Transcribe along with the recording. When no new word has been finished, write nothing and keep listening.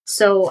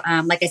So,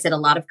 like I said, a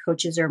lot of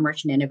coaches are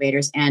merchant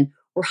innovators and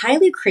we're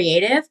highly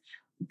creative,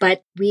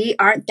 but we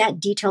aren't that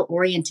detail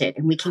oriented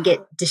and we can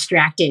get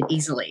distracted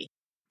easily.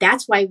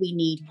 That's why we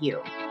need you.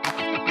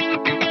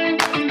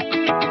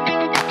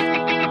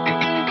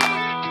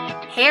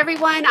 Hey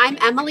everyone, I'm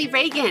Emily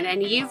Reagan,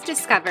 and you've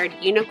discovered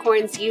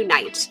Unicorns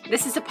Unite.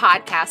 This is a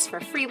podcast for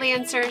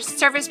freelancers,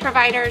 service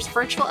providers,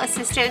 virtual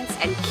assistants,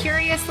 and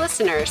curious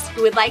listeners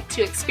who would like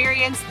to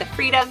experience the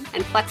freedom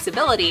and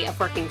flexibility of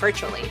working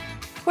virtually.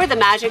 We're the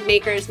magic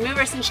makers,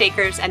 movers and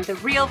shakers, and the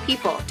real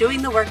people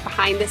doing the work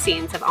behind the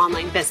scenes of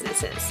online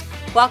businesses.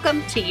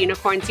 Welcome to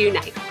Unicorns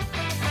Unite.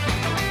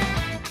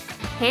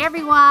 Hey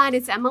everyone,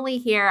 it's Emily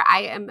here.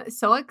 I am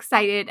so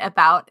excited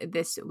about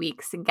this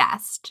week's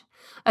guest.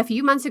 A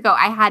few months ago,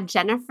 I had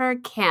Jennifer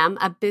Kim,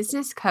 a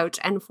business coach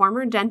and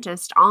former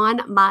dentist,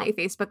 on my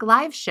Facebook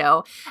Live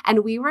show,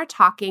 and we were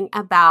talking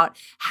about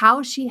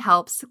how she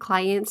helps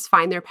clients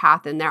find their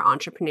path in their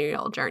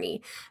entrepreneurial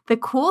journey. The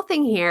cool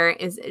thing here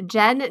is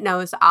Jen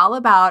knows all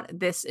about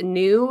this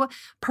new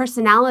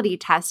personality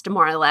test,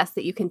 more or less,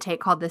 that you can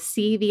take called the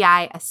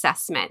CVI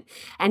assessment,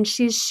 and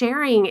she's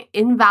sharing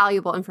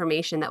invaluable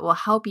information that will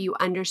help you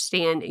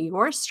understand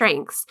your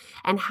strengths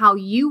and how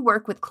you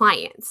work with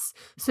clients.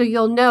 So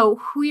you'll know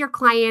who your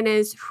client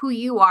is, who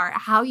you are,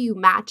 how you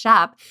match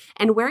up,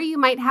 and where you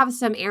might have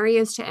some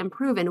areas to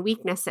improve and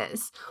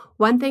weaknesses.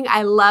 One thing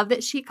I love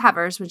that she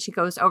covers when she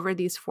goes over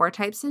these 4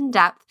 types in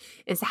depth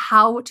is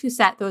how to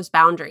set those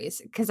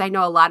boundaries, because I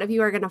know a lot of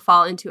you are going to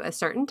fall into a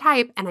certain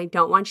type, and I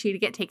don't want you to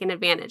get taken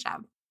advantage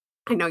of.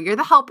 I know you're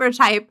the helper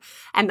type,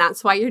 and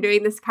that's why you're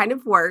doing this kind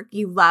of work.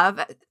 You love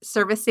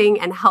servicing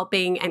and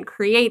helping and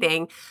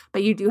creating,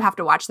 but you do have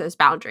to watch those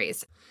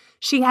boundaries.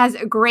 She has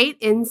a great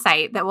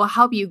insight that will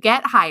help you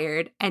get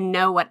hired and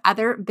know what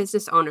other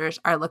business owners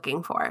are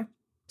looking for.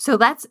 So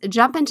let's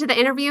jump into the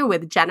interview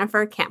with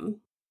Jennifer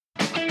Kim.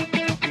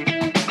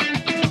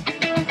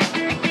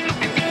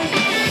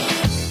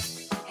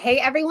 Hey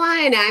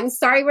everyone, I'm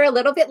sorry we're a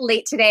little bit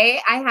late today.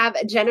 I have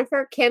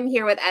Jennifer Kim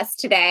here with us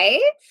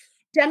today.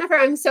 Jennifer,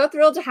 I'm so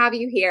thrilled to have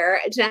you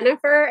here.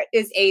 Jennifer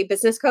is a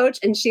business coach,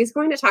 and she's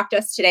going to talk to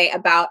us today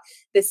about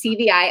the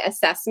CVI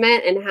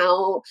assessment and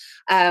how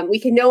we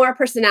can know our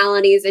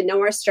personalities and know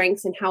our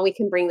strengths and how we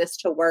can bring this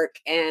to work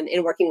and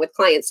in working with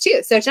clients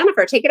too. So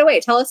Jennifer, take it away.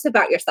 Tell us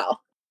about yourself.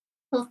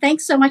 Well,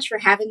 thanks so much for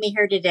having me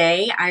here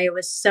today. I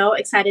was so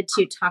excited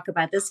to talk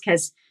about this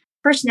because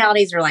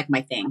personalities are like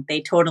my thing. They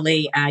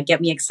totally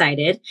get me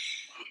excited.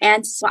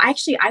 And so I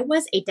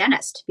was a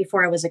dentist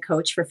before I was a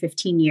coach for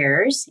 15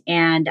 years.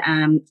 And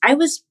I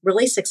was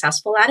really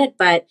successful at it,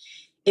 but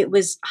it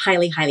was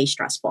highly, highly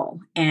stressful.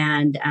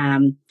 And,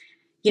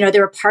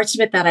 there were parts of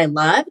it that I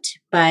loved,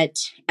 but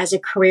as a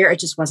career, it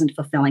just wasn't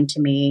fulfilling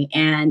to me.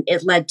 And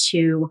it led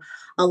to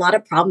a lot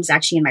of problems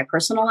actually in my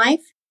personal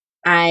life.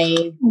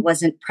 I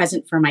wasn't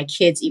present for my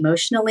kids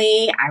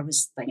emotionally. I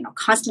was,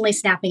 constantly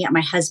snapping at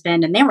my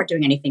husband, and they weren't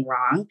doing anything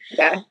wrong.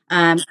 Yeah.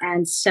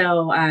 And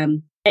so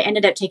it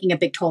ended up taking a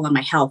big toll on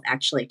my health,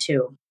 actually,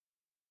 too.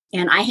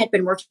 And I had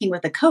been working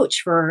with a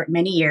coach for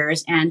many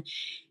years and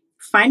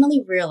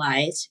finally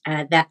realized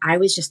that I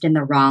was just in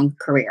the wrong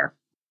career,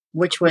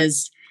 which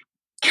was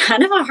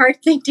kind of a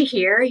hard thing to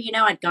hear.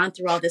 I'd gone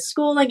through all this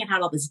schooling and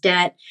had all this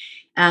debt,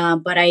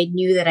 but I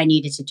knew that I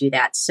needed to do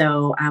that.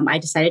 So I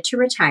decided to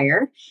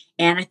retire,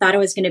 and I thought I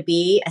was going to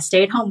be a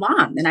stay-at-home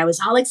mom. And I was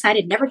all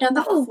excited, never done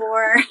that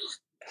before.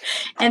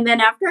 And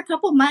then after a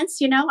couple months,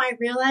 I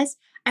realized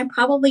I'm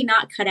probably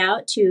not cut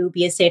out to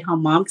be a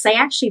stay-at-home mom because I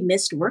actually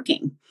missed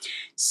working.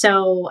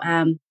 So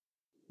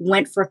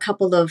went for a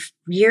couple of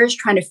years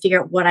trying to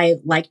figure out what I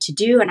like to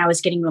do. And I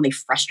was getting really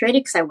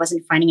frustrated because I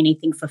wasn't finding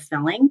anything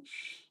fulfilling.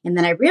 And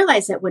then I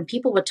realized that when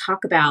people would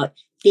talk about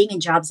being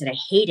in jobs that I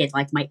hated,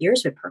 like my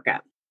ears would perk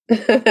up.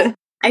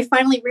 I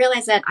finally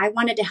realized that I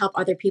wanted to help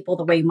other people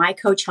the way my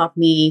coach helped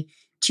me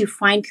to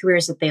find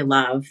careers that they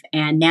love,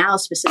 and now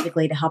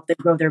specifically to help them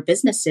grow their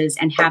businesses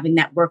and having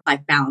that work-life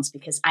balance,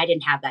 because I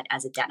didn't have that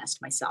as a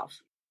dentist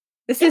myself.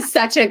 This is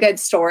such a good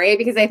story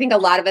because I think a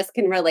lot of us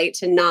can relate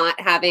to not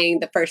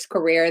having the first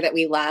career that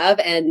we love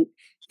and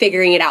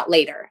figuring it out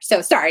later.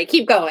 So sorry,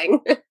 keep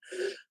going.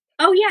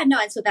 Oh yeah, no.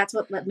 And so that's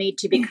what led me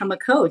to become a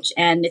coach.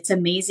 And it's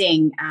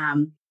amazing.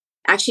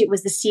 Actually, it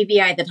was the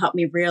CVI that helped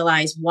me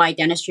realize why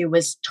dentistry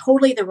was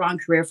totally the wrong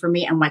career for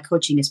me and why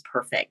coaching is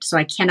perfect. So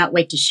I cannot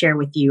wait to share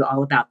with you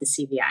all about the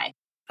CVI.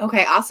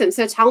 Okay, awesome.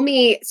 So tell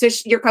me,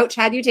 your coach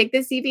had you take the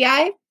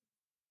CVI?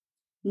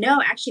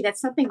 No, actually,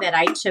 that's something that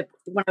I took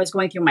when I was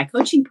going through my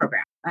coaching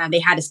program. They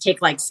had us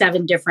take like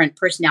 7 different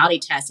personality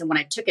tests. And when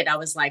I took it, I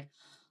was like,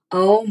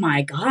 oh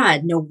my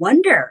God, no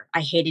wonder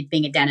I hated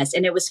being a dentist.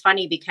 And it was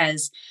funny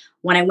because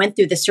when I went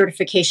through the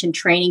certification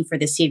training for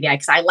the CVI,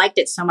 because I liked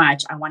it so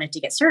much, I wanted to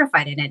get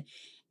certified in it.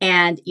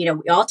 And,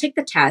 we all take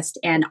the test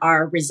and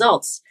our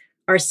results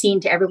are seen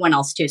to everyone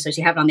else too. So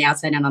you have it on the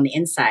outside and on the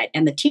inside.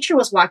 And the teacher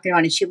was walking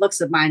around and she looks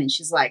at mine and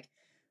she's like,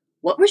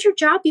 what was your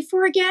job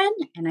before again?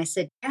 And I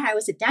said, yeah, I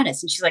was a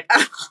dentist. And she's like,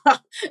 oh,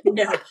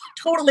 no,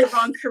 totally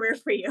wrong career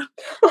for you.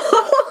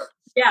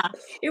 Yeah,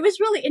 it was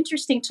really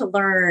interesting to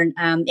learn.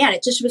 Yeah,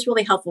 it just was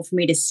really helpful for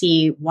me to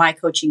see why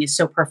coaching is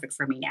so perfect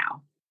for me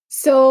now.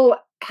 So,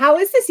 how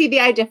is the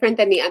CBI different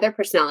than the other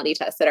personality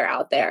tests that are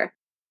out there?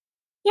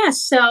 Yeah,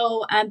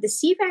 so the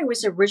CVI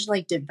was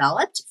originally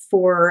developed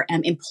for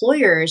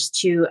employers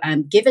to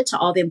give it to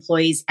all the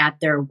employees at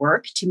their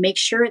work to make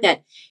sure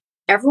that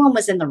everyone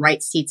was in the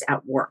right seats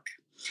at work.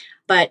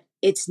 But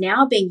it's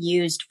now being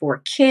used for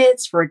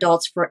kids, for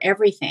adults, for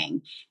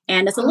everything.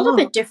 And it's a little Oh,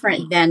 bit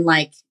different than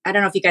like, I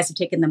don't know if you guys have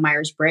taken the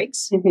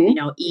Myers-Briggs, hmm.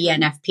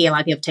 ENFP, a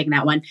lot of people have taken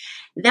that one.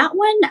 That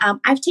one,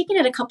 I've taken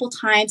it a couple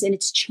times and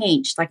it's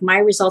changed. Like my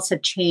results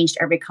have changed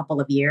every couple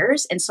of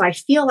years. And so I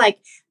feel like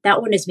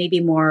that one is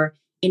maybe more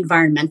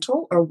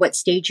environmental or what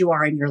stage you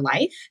are in your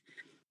life.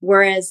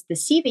 Whereas the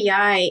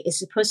CVI is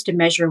supposed to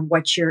measure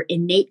what your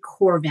innate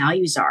core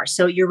values are.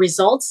 So your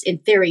results, in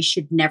theory,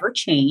 should never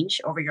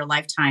change over your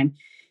lifetime.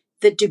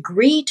 The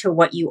degree to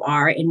what you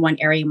are in one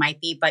area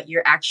might be, but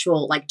your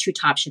actual like two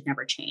tops should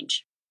never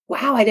change.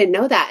 Wow, I didn't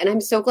know that. And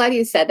I'm so glad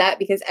you said that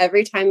because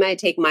every time I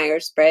take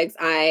Myers-Briggs,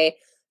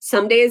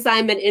 some days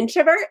I'm an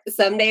introvert,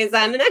 some days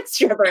I'm an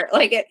extrovert.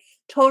 Like it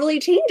totally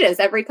changes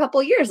every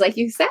couple years, like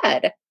you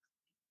said.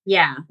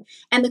 Yeah.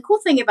 And the cool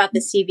thing about the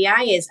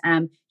CVI is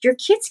your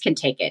kids can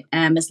take it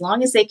as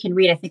long as they can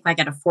read, I think like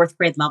at a fourth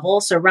grade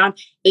level. So around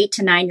 8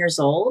 to 9 years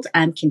old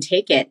can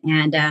take it.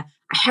 And I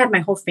had my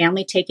whole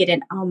family take it.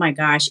 And oh my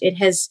gosh, it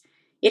has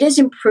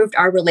improved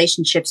our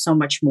relationship so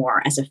much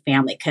more as a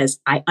family because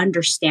I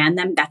understand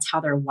them. That's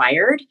how they're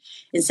wired.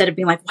 Instead of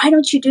being like, why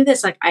don't you do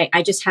this? Like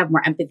I just have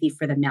more empathy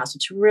for them now. So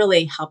it's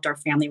really helped our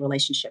family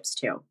relationships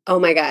too. Oh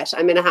my gosh,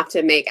 I'm going to have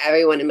to make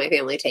everyone in my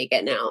family take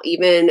it now,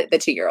 even the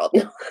 2-year-old.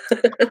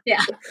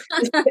 Yeah.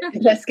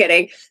 Just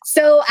kidding.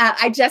 So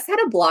I just had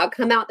a blog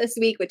come out this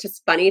week, which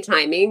is funny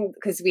timing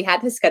because we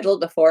had this scheduled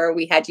before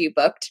we had you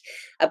booked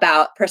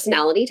about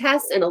personality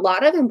tests. And a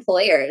lot of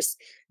employers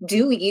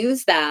do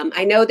use them.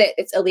 I know that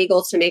it's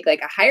illegal to make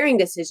like a hiring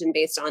decision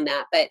based on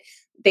that, but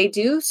they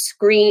do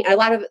screen, a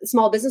lot of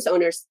small business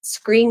owners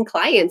screen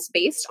clients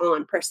based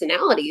on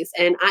personalities.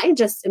 And I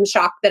just am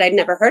shocked that I'd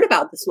never heard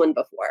about this one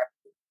before.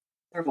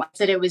 Or once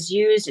that it was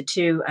used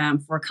to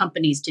for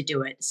companies to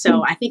do it.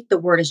 So I think the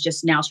word is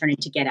just now starting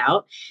to get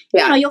out.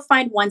 Yeah. You'll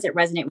find ones that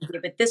resonate with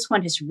you, but this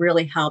one has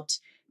really helped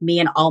me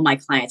and all my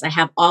clients. I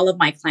have all of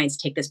my clients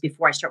take this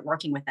before I start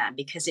working with them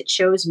because it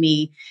shows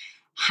me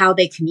how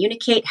they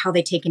communicate, how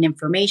they take in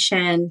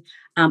information.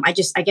 I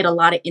get a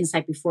lot of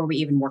insight before we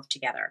even work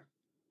together.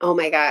 Oh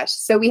my gosh.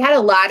 So we had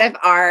a lot of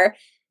our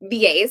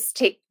VAs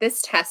take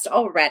this test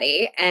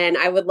already. And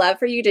I would love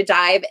for you to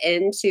dive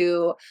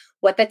into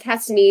what the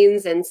test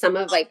means and some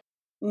of like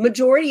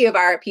majority of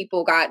our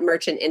people got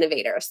merchant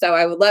innovator. So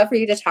I would love for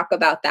you to talk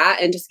about that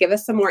and just give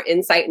us some more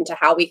insight into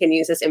how we can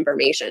use this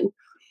information.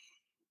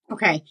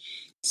 Okay.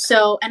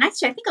 So, and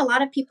actually, I think a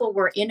lot of people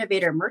were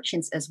innovator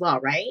merchants as well,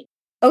 right?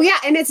 Oh yeah.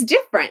 And it's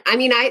different. I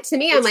mean, to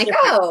me, I'm It's like,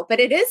 different. oh, but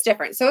it is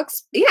different. So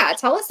yeah,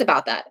 tell us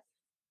about that.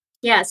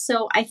 Yeah.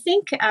 So I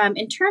think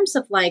in terms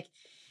of like,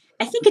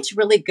 I think it's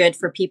really good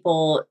for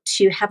people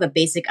to have a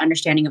basic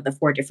understanding of the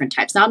four different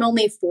types, not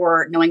only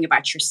for knowing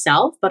about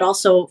yourself, but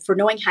also for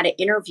knowing how to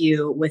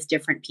interview with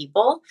different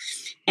people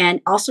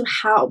and also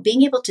how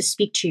being able to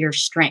speak to your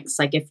strengths.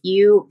 Like if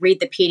you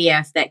read the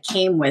PDF that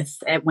came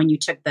with when you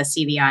took the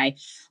CVI,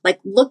 like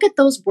look at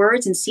those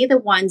words and see the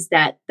ones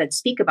that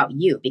speak about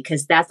you,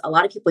 because that's a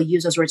lot of people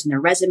use those words in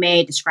their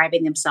resume,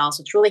 describing themselves.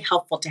 So it's really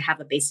helpful to have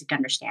a basic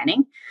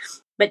understanding.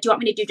 But do you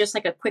want me to do just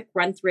like a quick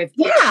run through of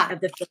each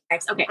of the four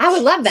types? Okay. I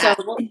would love that.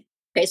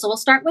 So we'll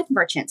start with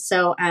merchants.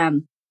 So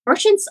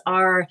merchants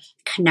are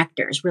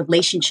connectors,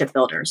 relationship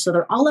builders. So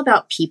they're all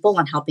about people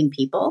and helping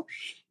people.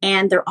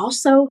 And they're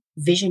also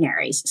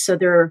visionaries. So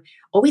they're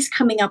always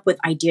coming up with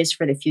ideas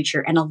for the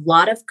future. And a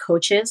lot of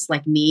coaches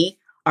like me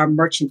are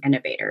merchant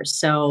innovators.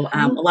 So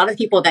a lot of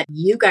people that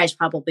you guys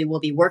probably will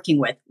be working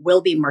with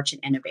will be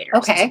merchant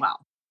innovators as well.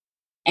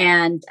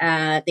 And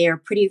they are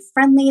pretty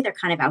friendly. They're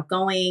kind of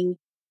outgoing.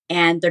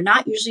 And they're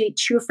not usually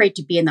too afraid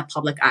to be in the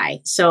public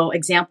eye. So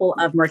example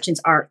of merchants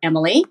are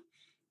Emily,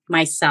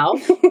 myself,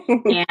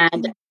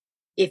 and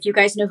if you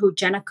guys know who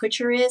Jenna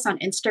Kutcher is on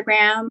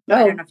Instagram,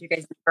 I don't know if you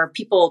guys or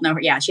people know her.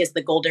 Yeah, she has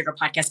the Gold Digger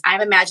podcast.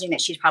 I'm imagining that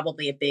she's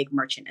probably a big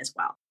merchant as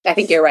well. I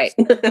think you're right.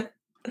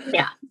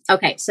 Yeah.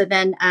 Okay. So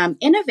then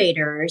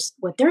innovators,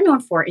 what they're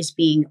known for is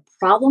being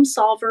problem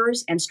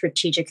solvers and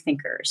strategic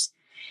thinkers.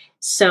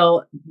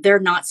 So they're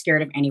not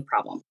scared of any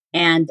problem.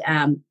 And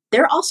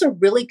they're also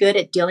really good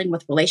at dealing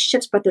with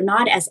relationships, but they're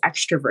not as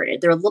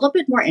extroverted. They're a little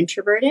bit more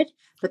introverted,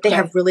 but they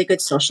have really good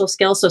social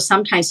skills. So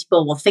sometimes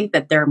people will think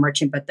that they're a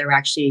merchant, but they're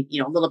actually,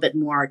 a little bit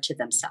more to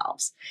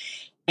themselves.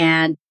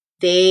 And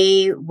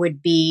they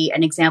would be,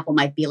 an example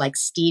might be like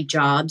Steve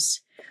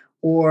Jobs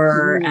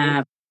or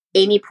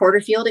Amy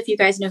Porterfield, if you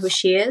guys know who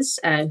she is,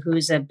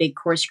 who's a big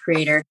course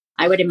creator.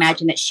 I would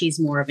imagine that she's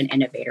more of an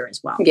innovator as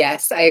well.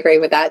 Yes, I agree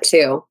with that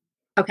too.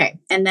 Okay.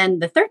 And then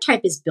the third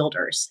type is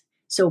builders.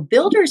 So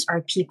builders are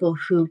people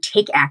who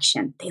take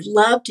action. They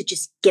love to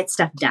just get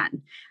stuff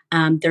done.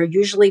 They're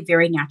usually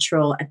very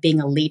natural at being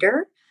a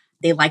leader.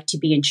 They like to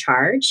be in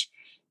charge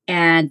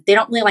and they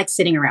don't really like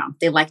sitting around.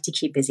 They like to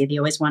keep busy. They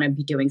always want to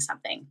be doing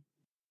something.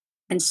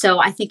 And so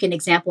I think an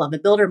example of a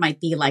builder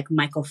might be like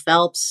Michael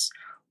Phelps,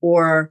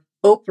 or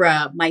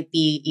Oprah might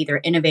be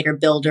either innovator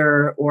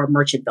builder or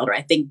merchant builder.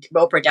 I think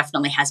Oprah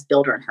definitely has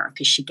builder in her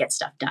because she gets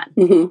stuff done.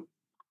 Mm-hmm.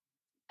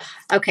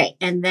 Okay.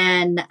 And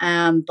then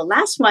the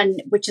last one,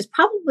 which is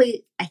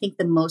probably, I think,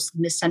 the most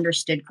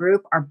misunderstood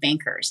group, are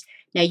bankers.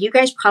 Now, you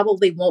guys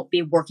probably won't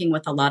be working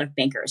with a lot of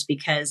bankers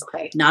because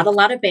not a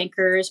lot of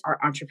bankers are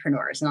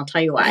entrepreneurs. And I'll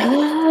tell you why.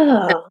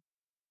 So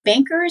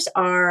bankers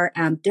are,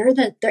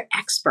 they're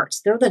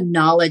experts. They're the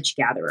knowledge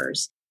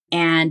gatherers.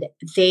 And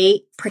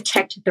they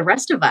protect the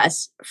rest of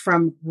us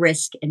from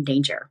risk and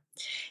danger.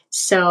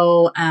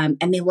 So,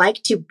 and they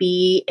like to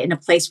be in a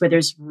place where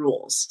there's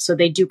rules. So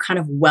they do kind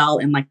of well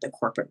in like the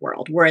corporate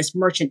world, whereas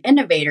merchant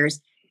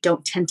innovators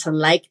don't tend to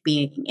like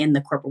being in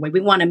the corporate way.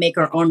 We want to make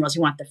our own rules.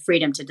 We want the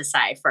freedom to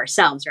decide for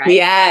ourselves, right?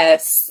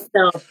 Yes.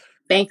 So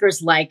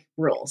bankers like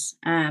rules.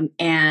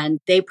 And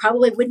they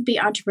probably wouldn't be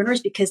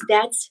entrepreneurs because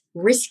that's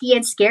risky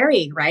and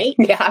scary, right?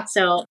 Yeah.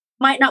 So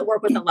might not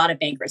work with a lot of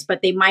bankers,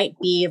 but they might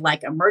be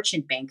like a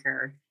merchant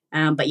banker.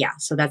 But yeah,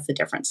 so that's the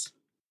difference.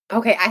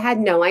 Okay, I had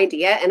no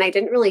idea. And I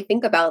didn't really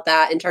think about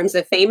that in terms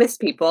of famous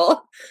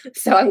people.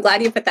 So I'm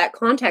glad you put that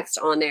context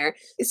on there.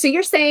 So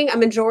you're saying a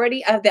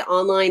majority of the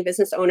online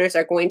business owners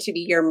are going to be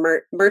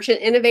your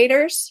merchant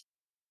innovators?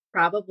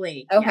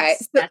 Probably. Okay.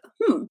 Yes.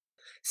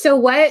 So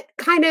what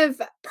kind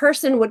of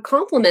person would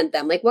complement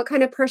them? Like what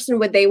kind of person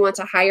would they want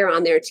to hire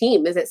on their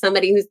team? Is it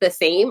somebody who's the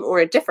same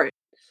or different?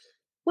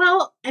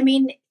 Well, I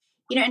mean,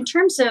 in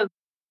terms of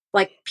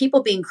like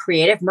people being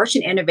creative,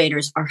 merchant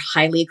innovators are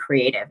highly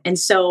creative. And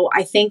so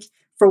I think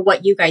for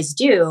what you guys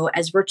do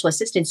as virtual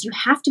assistants, you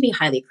have to be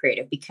highly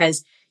creative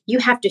because you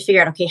have to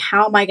figure out, okay,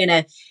 how am I going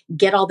to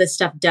get all this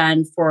stuff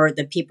done for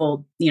the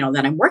people,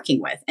 that I'm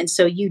working with? And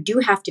so you do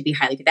have to be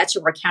highly, that's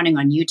what we're counting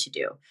on you to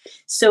do.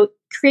 So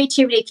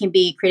creativity can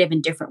be creative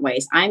in different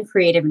ways. I'm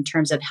creative in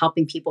terms of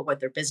helping people with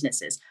their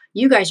businesses.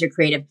 You guys are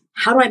creative.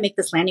 How do I make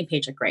this landing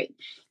page look great?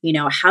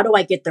 How do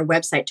I get their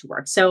website to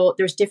work? So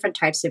there's different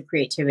types of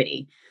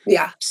creativity.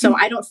 Yeah. So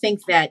I don't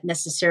think that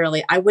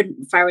necessarily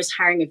if I was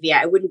hiring a VA,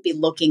 I wouldn't be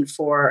looking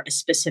for a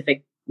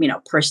specific,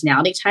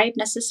 personality type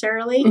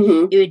necessarily.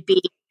 Mm-hmm. It would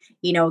be,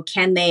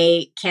 can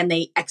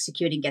they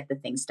execute and get the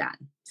things done?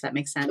 Does that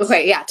make sense?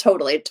 Okay. Yeah,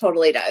 totally. It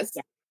totally does.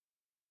 Yeah.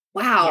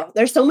 Wow. Yeah.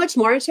 There's so much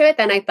more to it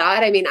than I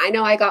thought. I mean, I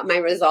know I got my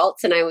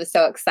results and I was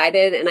so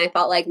excited and I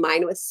felt like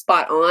mine was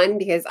spot on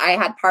because I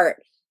had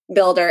part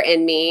builder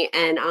in me.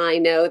 And I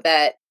know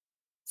that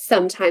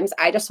sometimes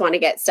I just want to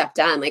get stuff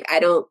done. Like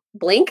I don't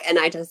blink and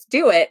I just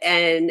do it.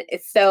 And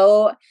it's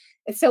so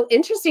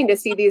interesting to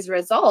see these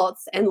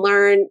results and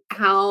learn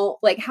how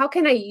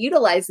can I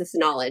utilize this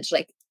knowledge?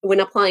 Like when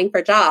applying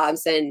for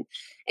jobs and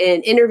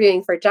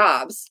interviewing for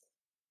jobs.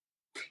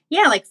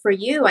 Yeah, like for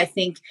you, I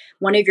think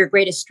one of your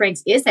greatest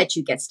strengths is that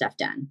you get stuff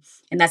done.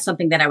 And that's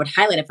something that I would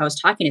highlight if I was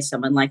talking to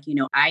someone like,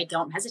 I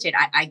don't hesitate.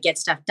 I get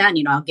stuff done.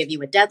 I'll give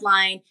you a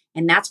deadline.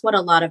 And that's what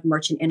a lot of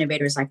merchant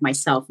innovators like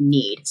myself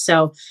need.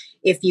 So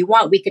if you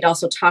want, we could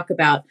also talk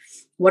about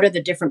what are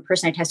the different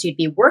personality types you'd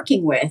be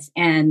working with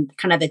and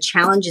kind of the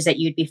challenges that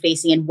you'd be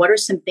facing and what are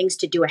some things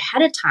to do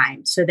ahead of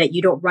time so that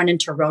you don't run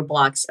into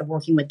roadblocks of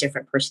working with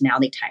different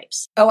personality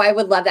types. Oh, I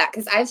would love that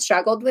because I've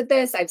struggled with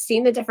this. I've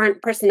seen the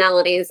different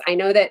personalities. I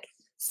know that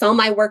some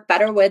I work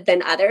better with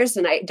than others,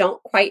 and I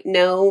don't quite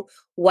know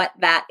what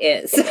that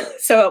is.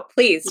 So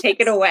please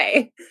take it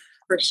away.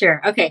 For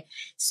sure. Okay.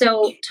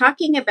 So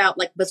talking about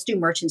let's do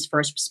merchants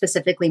first,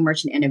 specifically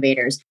merchant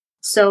innovators.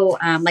 So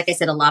like I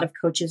said, a lot of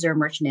coaches are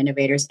merchant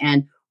innovators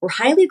and we're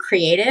highly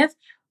creative,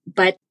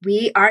 but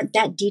we aren't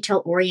that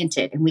detail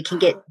oriented and we can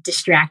get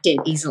distracted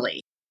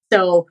easily.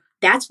 So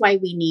that's why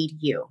we need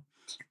you.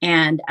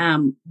 And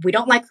we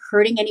don't like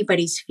hurting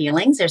anybody's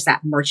feelings. There's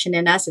that merchant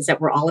in us is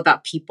that we're all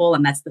about people.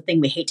 And that's the thing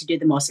we hate to do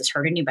the most is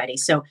hurt anybody.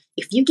 So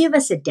if you give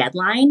us a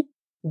deadline,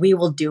 we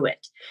will do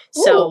it.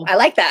 So I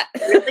like that.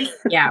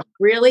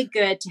 really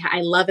good.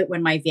 I love it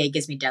when my VA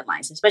gives me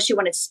deadlines, especially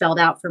when it's spelled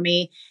out for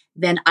me,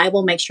 then I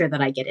will make sure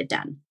that I get it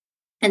done.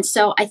 And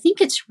so I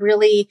think it's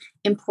really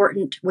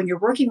important when you're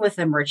working with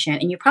a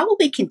merchant, and you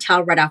probably can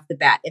tell right off the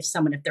bat if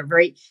they're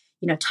very,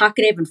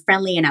 talkative and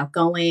friendly and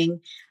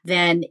outgoing,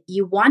 then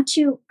you want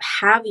to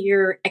have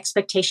your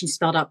expectations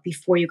spelled out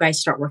before you guys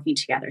start working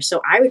together.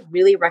 So I would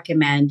really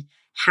recommend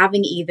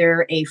having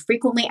either a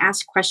frequently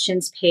asked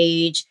questions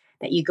page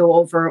that you go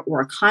over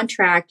or a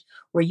contract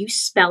where you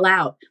spell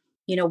out,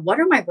 what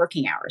are my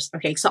working hours?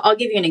 Okay, so I'll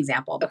give you an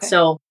example. Okay.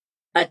 So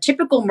a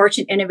typical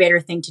merchant innovator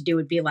thing to do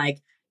would be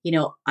like,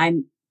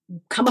 I'm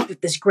come up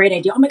with this great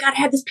idea. Oh my God, I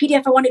have this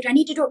PDF I want to do. I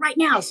need to do it right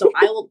now. So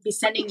I will be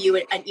sending you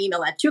an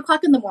email at 2:00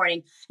 in the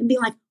morning and being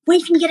like,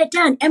 when can you get it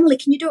done? Emily,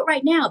 can you do it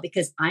right now?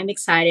 Because I'm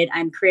excited.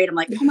 I'm creative. I'm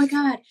like, oh my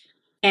God.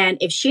 And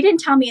if she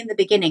didn't tell me in the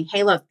beginning,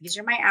 hey, look, these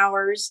are my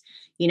hours.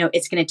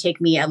 It's going to take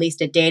me at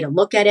least a day to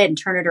look at it and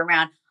turn it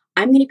around.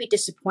 I'm going to be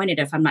disappointed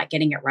if I'm not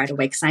getting it right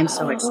away because I'm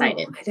so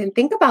excited. I didn't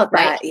think about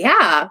that. Right?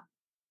 Yeah.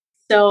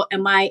 So,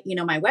 and my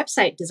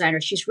website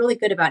designer, she's really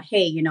good about,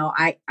 hey,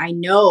 I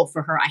know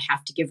for her, I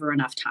have to give her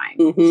enough time.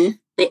 Mm-hmm.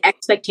 The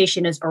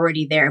expectation is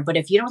already there. But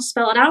if you don't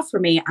spell it out for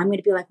me, I'm going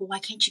to be like, well, why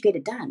can't you get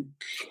it done?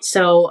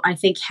 So I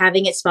think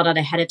having it spelled out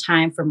ahead of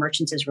time for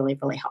merchants is really,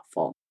 really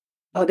helpful.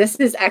 Oh, this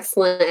is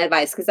excellent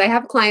advice, because I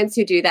have clients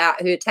who do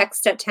that, who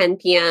text at 10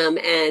 p.m.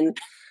 and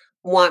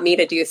want me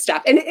to do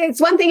stuff. And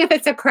it's one thing if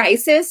it's a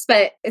crisis,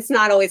 but it's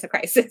not always a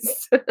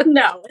crisis.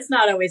 No, it's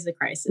not always a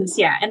crisis.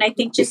 Yeah. And I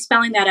think just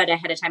spelling that out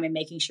ahead of time and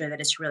making sure that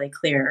it's really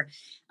clear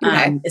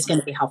is going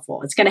to be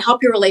helpful. It's going to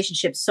help your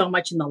relationship so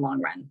much in the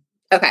long run.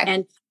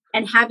 Okay.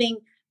 And having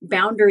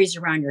boundaries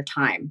around your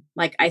time.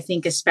 Like, I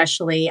think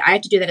especially, I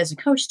had to do that as a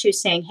coach too,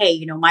 saying,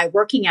 hey, my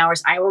working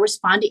hours, I will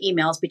respond to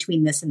emails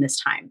between this and this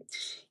time.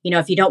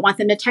 If you don't want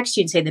them to text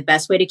you, and say the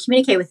best way to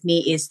communicate with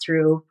me is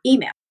through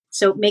email.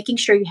 So making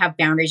sure you have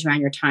boundaries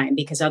around your time,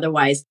 because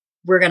otherwise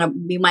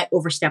we might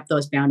overstep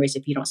those boundaries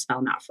if you don't spell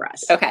them out for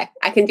us. Okay.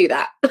 I can do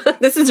that.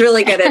 This is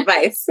really good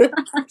advice.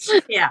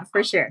 Yeah,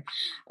 for sure.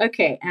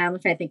 Okay. I'm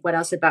trying to think what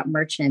else about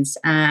merchants.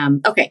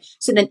 Okay.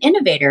 So then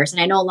innovators,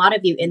 and I know a lot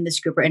of you in this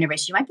group are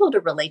innovators, you might be able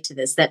to relate to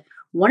this, that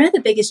one of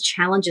the biggest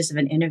challenges of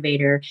an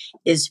innovator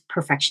is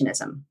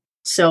perfectionism.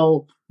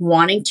 So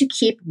wanting to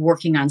keep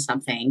working on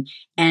something,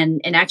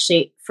 and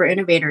actually for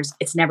innovators,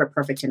 it's never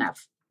perfect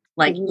enough.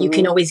 Like, you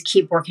can always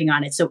keep working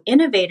on it. So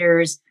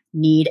innovators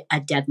need a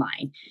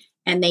deadline,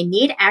 and they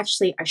need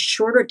actually a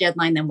shorter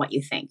deadline than what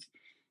you think.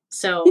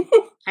 So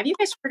have you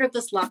guys heard of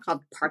this law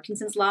called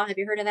Parkinson's Law? Have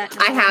you heard of that?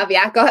 I have,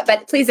 yeah. Go ahead,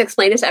 but please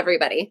explain it to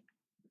everybody.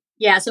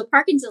 Yeah. So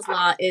Parkinson's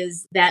Law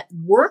is that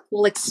work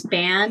will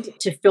expand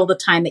to fill the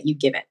time that you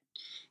give it.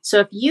 So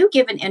if you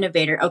give an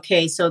innovator,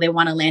 okay, so they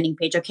want a landing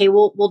page, okay,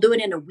 we'll do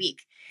it in a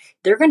week.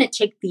 They're going to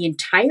take the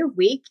entire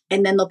week,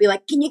 and then they'll be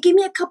like, can you give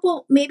me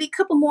maybe a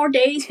couple more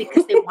days,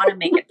 because they want to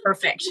make it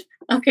perfect.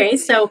 Okay.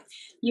 So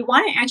you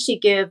want to actually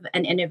give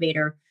an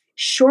innovator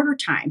shorter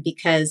time,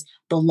 because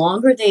the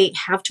longer they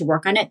have to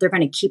work on it, they're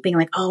going to keep being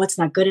like, oh, it's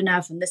not good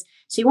enough. And this,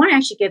 so you want to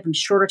actually give them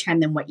shorter time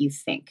than what you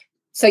think.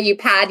 So you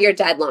pad your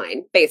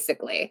deadline,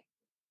 basically.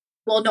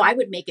 Well, no, I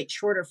would make it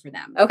shorter for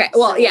them. Okay.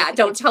 Well, yeah.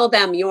 Don't tell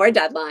them your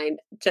deadline.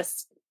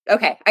 Just,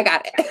 okay. I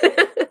got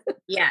it.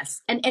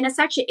 Yes. And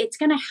it's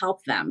going to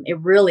help them. It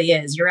really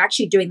is. You're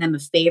actually doing them a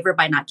favor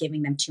by not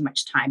giving them too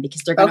much time,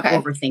 because they're going to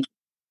overthink.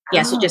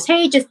 Yeah. So just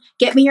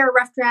get me your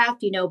rough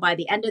draft, by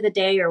the end of the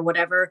day or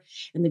whatever.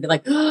 And they'd be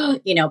like,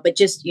 but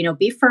just,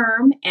 be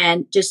firm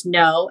and just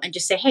know, and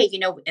just say, hey,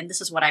 and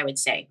this is what I would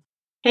say.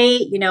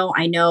 Hey,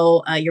 I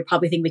know you're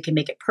probably thinking we can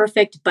make it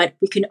perfect, but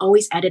we can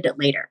always edit it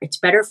later. It's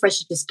better for us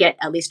to just get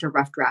at least a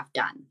rough draft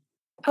done.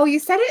 Oh, you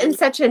said it in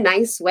such a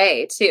nice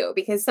way too,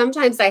 because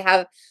sometimes I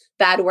have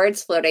bad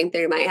words floating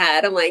through my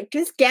head. I'm like,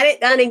 just get it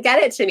done and get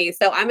it to me.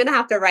 So I'm going to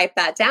have to write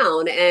that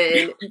down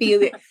and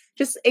be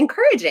just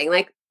encouraging.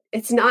 Like,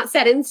 it's not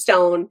set in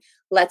stone.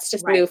 Let's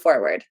just move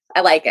forward.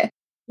 I like it.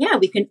 Yeah,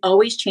 we can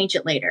always change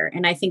it later.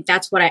 And I think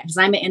that's because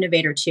I'm an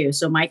innovator too.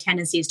 So my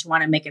tendency is to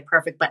want to make it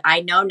perfect, but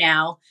I know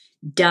now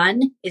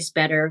done is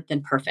better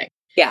than perfect.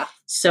 Yeah.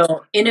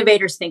 So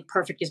innovators think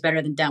perfect is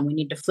better than done. We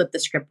need to flip the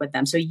script with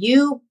them. So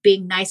you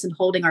being nice and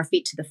holding our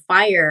feet to the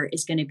fire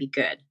is going to be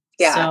good.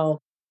 Yeah. So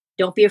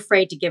don't be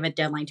afraid to give a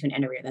deadline to an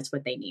innovator. That's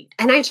what they need.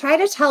 And I try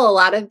to tell a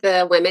lot of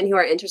the women who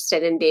are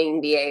interested in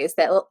being VAs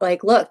that,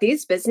 like, look,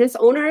 these business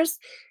owners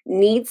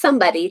need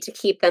somebody to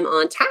keep them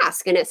on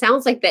task. And it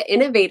sounds like the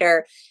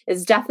innovator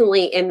is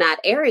definitely in that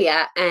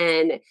area.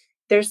 And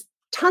there's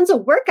tons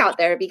of work out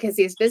there, because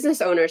these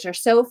business owners are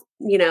so,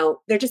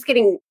 they're just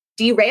getting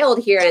derailed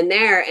here and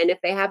there. And if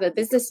they have a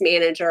business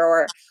manager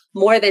or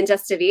more than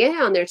just a VA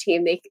on their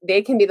team,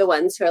 they can be the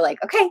ones who are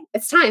like, okay,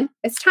 it's time,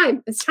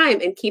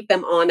 and keep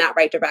them on that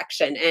right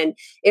direction. And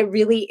it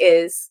really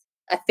is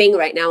a thing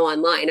right now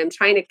online. I'm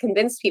trying to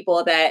convince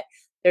people that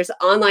there's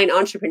online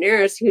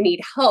entrepreneurs who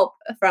need help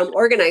from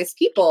organized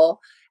people.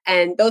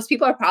 And those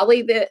people are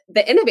probably the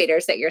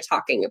innovators that you're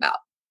talking about.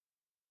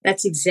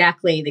 That's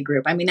exactly the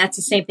group. I mean, that's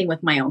the same thing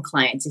with my own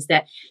clients, is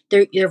that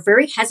they're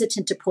very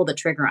hesitant to pull the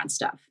trigger on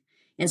stuff.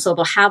 And so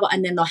they'll have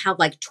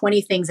like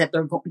 20 things that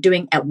they're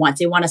doing at once.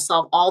 They want to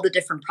solve all the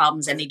different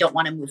problems, and they don't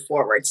want to move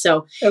forward.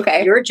 So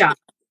your job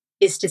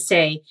is to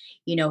say,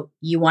 you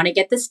want to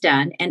get this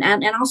done. And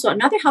also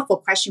another helpful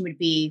question would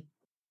be,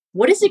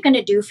 what is it going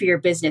to do for your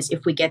business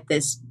if we get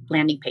this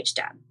landing page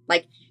done?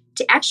 Like,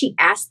 to actually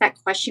ask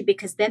that question,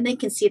 because then they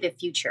can see the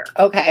future.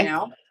 Okay.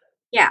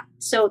 Yeah.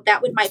 So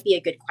that might be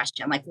a good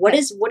question. Like, what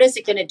is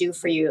it going to do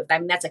for you? I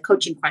mean, that's a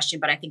coaching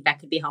question, but I think that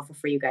could be helpful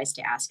for you guys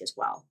to ask as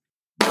well.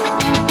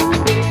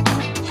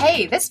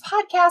 Hey, this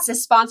podcast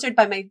is sponsored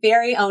by my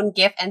very own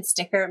GIF and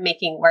sticker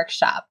making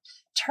workshop.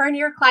 Turn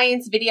your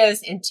clients'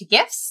 videos into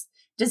GIFs,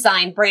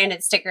 design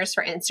branded stickers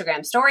for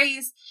Instagram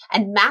stories,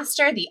 and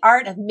master the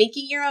art of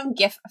making your own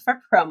GIF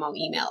for promo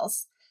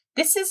emails.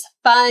 This is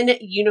fun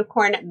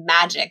unicorn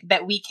magic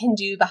that we can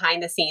do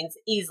behind the scenes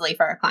easily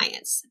for our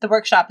clients. The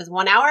workshop is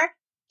 1 hour,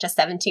 just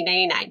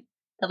 $17.99.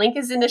 The link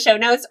is in the show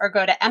notes, or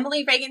go to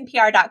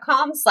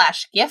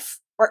emilyreaganpr.com/GIF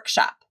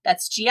workshop.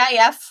 That's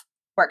GIF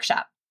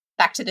workshop.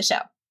 Back to the show.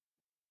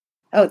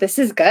 Oh, this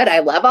is good. I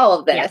love all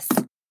of Yeah. this.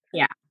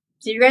 Yeah.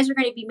 So you guys are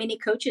going to be mini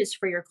coaches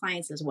for your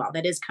clients as well.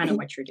 That is kind of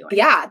what you're doing.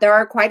 Yeah, there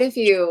are quite a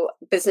few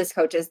business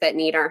coaches that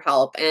need our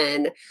help.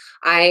 And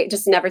I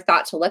just never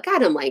thought to look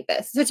at them like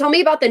this. So tell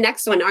me about the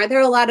next one. Are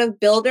there a lot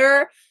of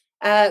builder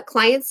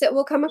clients that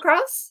will come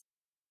across?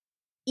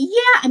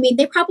 Yeah, I mean,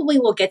 they probably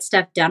will get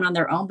stuff done on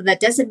their own, but that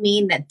doesn't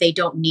mean that they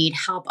don't need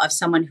help of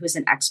someone who's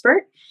an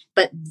expert.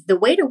 But the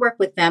way to work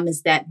with them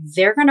is that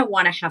they're going to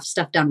want to have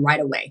stuff done right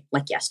away,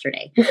 like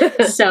yesterday.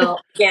 So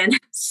again,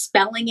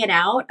 spelling it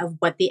out of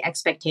what the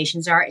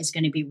expectations are is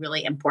going to be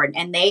really important.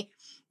 And they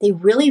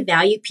really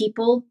value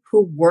people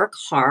who work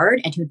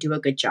hard and who do a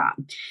good job.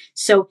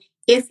 So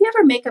if you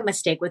ever make a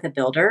mistake with a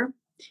builder,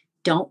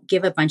 don't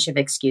give a bunch of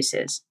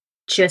excuses.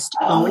 Just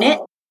own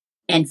it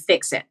and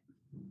fix it.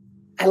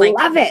 I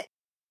love it.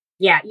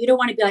 Yeah, you don't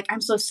want to be like,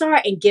 I'm so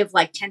sorry, and give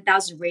like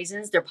 10,000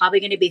 reasons. They're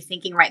probably going to be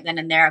thinking right then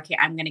and there, okay,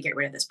 I'm going to get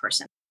rid of this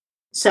person.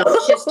 So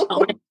just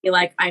own it. Be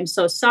like, I'm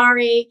so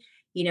sorry.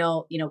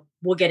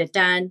 We'll get it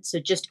done.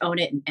 So just own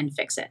it and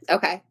fix it.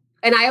 Okay.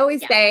 And I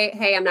always say,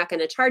 hey, I'm not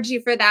going to charge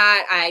you for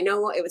that. I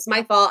know it was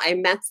my fault. I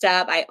messed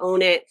up. I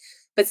own it.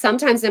 But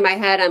sometimes in my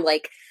head, I'm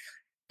like,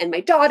 and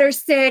my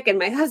daughter's sick and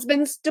my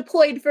husband's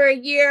deployed for a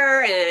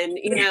year and,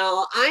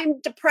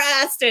 I'm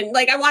depressed. And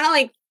like, I want to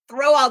like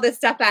throw all this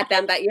stuff at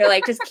them, but you're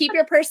like, just keep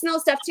your personal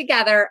stuff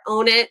together,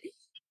 own it,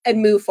 and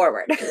move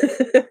forward.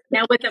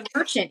 Now with a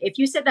merchant, if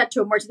you said that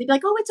to a merchant, they'd be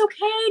like, oh, it's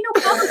okay.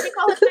 No problem. Take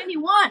all the time you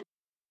want.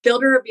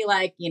 Builder would be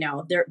like,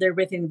 they're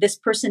within, this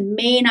person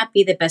may not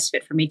be the best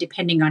fit for me,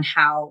 depending on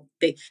how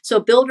big. So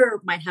a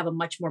builder might have a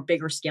much more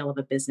bigger scale of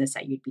a business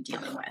that you'd be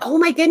dealing with. Oh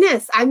my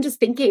goodness. I'm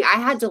just thinking I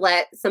had to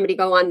let somebody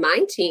go on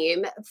my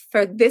team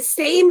for this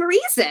same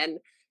reason.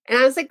 And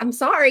I was like, I'm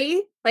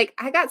sorry. Like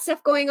I got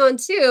stuff going on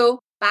too.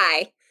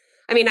 Bye.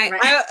 I mean,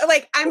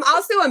 I'm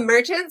also a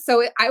merchant,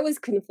 so I was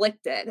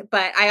conflicted,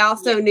 but I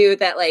also knew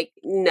that like,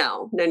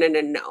 no.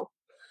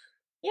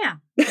 Yeah.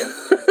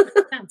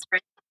 Sounds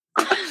right.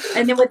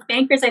 And then with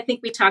bankers, I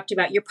think we talked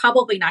about, you're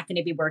probably not going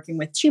to be working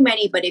with too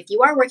many, but if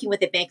you are working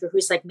with a banker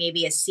who's like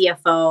maybe a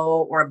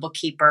CFO or a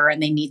bookkeeper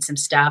and they need some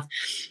stuff,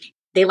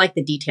 they like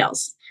the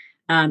details.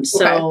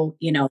 So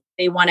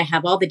they want to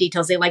have all the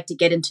details. They like to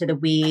get into the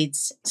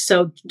weeds.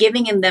 So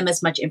giving them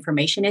as much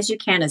information as you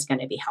can is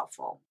going to be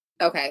helpful.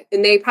 Okay.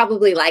 And they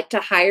probably like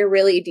to hire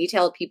really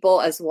detailed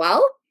people as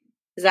well.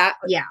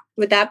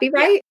 Would that be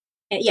right?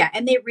 Yeah.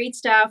 And they read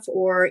stuff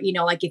or,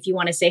 like if you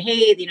want to say,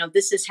 hey,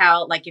 this is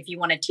how, like if you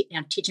want to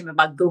teach them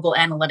about Google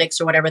Analytics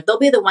or whatever, they'll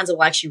be the ones that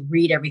will actually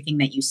read everything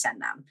that you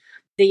send them.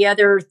 The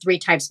other three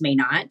types may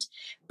not,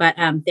 but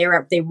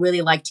they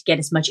really like to get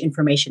as much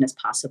information as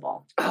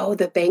possible. Oh,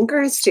 the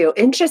bankers too.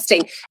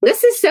 Interesting.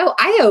 This is so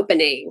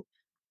eye-opening.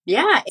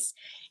 Yeah.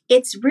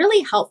 It's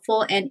really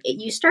helpful. And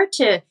we start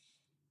to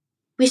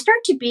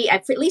be,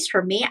 at least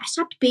for me, I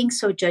stopped being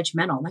so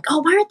judgmental. Like, oh,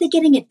 why aren't they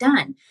getting it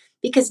done?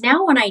 Because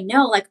now when I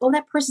know, like, oh,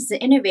 that person's an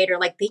innovator,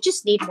 like they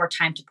just need more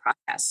time to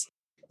process.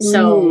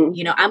 So,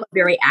 I'm a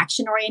very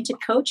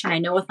action-oriented coach. And I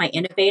know with my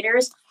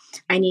innovators,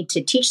 I need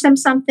to teach them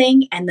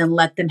something and then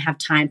let them have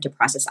time to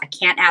process. I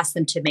can't ask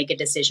them to make a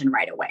decision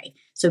right away.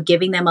 So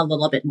giving them a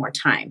little bit more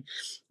time.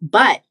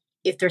 But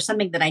if there's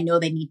something that I know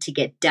they need to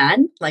get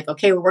done, like,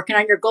 okay, we're working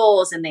on your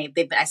goals. And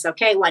I said,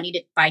 okay, well, I need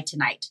it by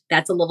tonight.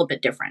 That's a little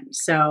bit different.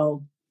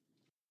 So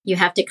you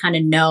have to kind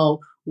of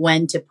know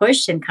when to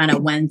push and kind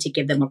of when to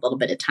give them a little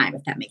bit of time,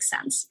 if that makes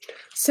sense.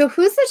 So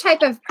who's the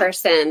type of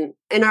person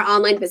in our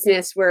online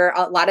business where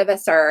a lot of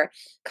us are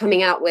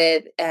coming out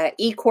with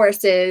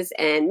e-courses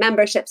and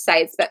membership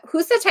sites, but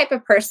who's the type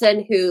of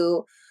person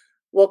who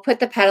will put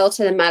the pedal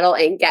to the metal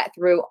and get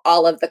through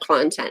all of the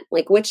content?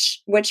 Like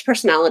which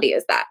personality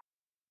is that?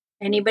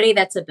 Anybody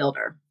that's a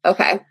builder.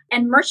 Okay.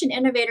 And merchant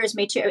innovators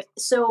may too.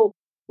 So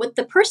what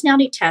the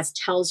personality test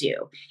tells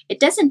you, it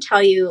doesn't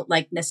tell you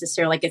like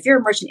necessarily, like if you're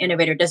a merchant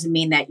innovator, it doesn't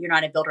mean that you're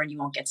not a builder and you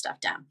won't get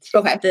stuff done.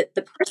 Okay.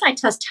 The personality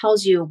test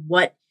tells you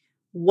what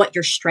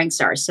your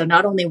strengths are. So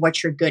not only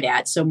what you're good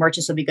at, so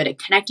merchants will be good at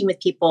connecting with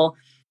people,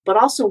 but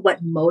also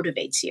what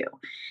motivates you.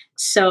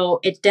 So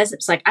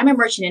it's like, I'm a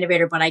merchant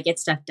innovator, but I get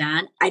stuff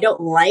done. I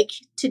don't like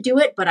to do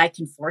it, but I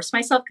can force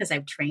myself because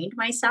I've trained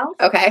myself.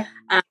 Okay.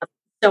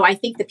 So I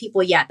think the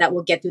people, that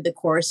will get through the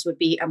course would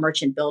be a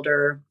merchant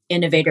builder,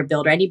 innovator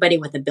builder. Anybody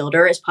with a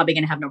builder is probably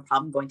going to have no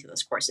problem going through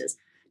those courses.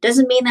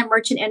 Doesn't mean that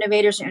merchant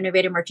innovators or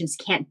innovator merchants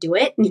can't do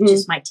it. Mm-hmm. It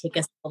just might take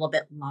us a little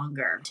bit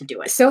longer to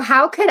do it. So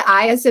how could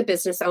I, as a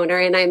business owner,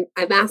 and I'm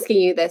asking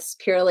you this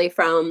purely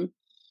from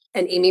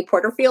an Amy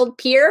Porterfield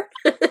peer,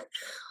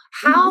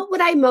 how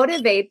would I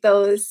motivate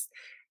those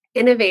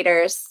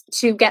innovators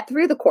to get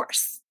through the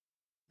course?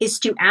 Is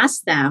to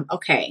ask them,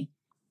 okay,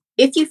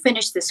 if you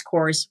finish this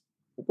course,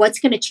 what's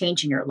going to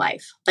change in your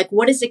life? Like,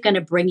 what is it going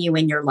to bring you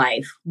in your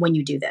life when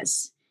you do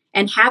this?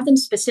 And have them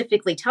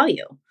specifically tell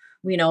you,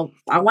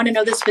 I want to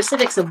know the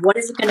specifics of what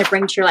is it going to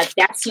bring to your life.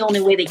 That's the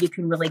only way that you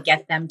can really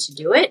get them to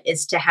do it,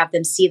 is to have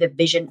them see the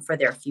vision for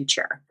their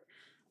future.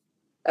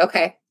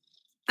 Okay.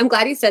 I'm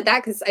glad you said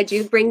that because I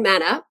do bring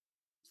that up.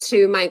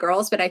 to my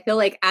girls, but I feel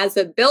like as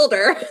a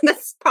builder,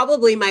 that's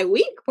probably my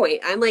weak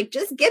point. I'm like,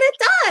 just get it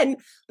done.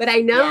 But I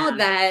know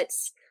that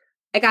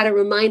I got to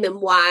remind them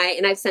why.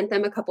 And I've sent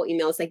them a couple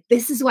emails like,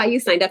 this is why you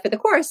signed up for the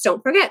course.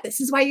 Don't forget, this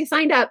is why you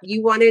signed up.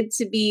 You wanted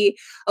to be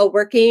a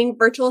working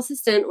virtual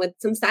assistant with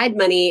some side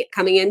money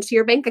coming into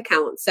your bank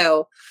account.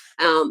 So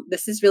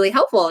this is really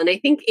helpful. And I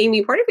think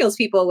Amy Porterfield's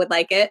people would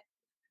like it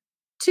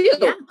too.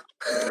 Yeah,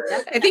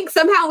 I think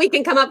somehow we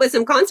can come up with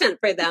some content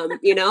for them,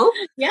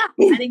 Yeah,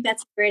 I think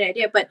that's a great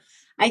idea. But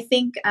I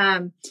think,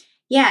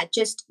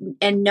 just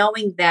and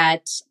knowing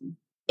that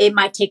it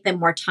might take them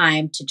more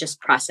time to just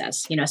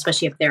process,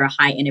 especially if they're a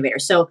high innovator.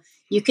 So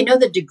you can know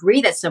the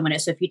degree that someone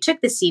is. So if you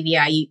took the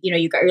CVI,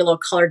 you got your little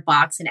colored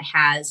box and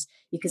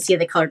you can see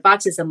the colored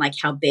boxes and like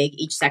how big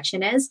each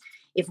section is.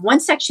 If one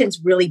section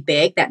is really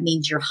big, that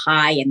means you're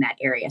high in that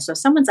area. So if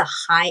someone's a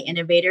high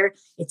innovator,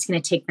 it's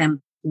going to take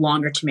them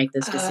longer to make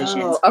those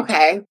decisions. Oh,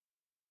 okay.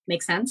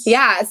 Make sense?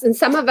 Yes. And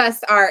some of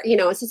us are,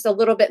 it's just a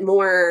little bit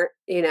more,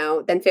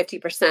 than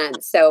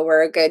 50%. So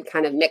we're a good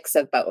kind of mix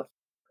of both.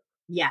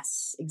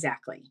 Yes,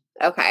 exactly.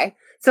 Okay.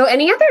 So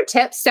any other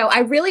tips? So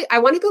I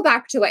want to go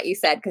back to what you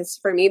said, because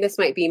for me, this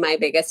might be my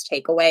biggest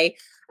takeaway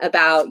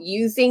about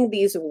using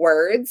these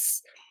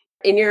words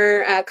in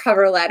your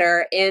cover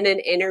letter in an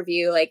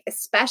interview, like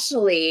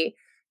especially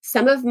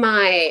some of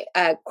my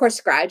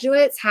course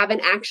graduates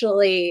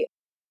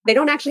they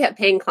don't actually have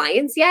paying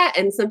clients yet.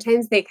 And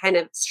sometimes they kind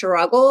of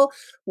struggle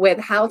with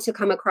how to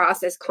come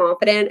across as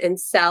confident and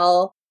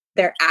sell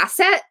their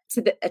asset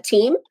to a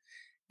team.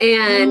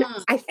 And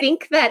I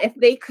think that if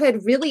they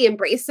could really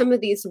embrace some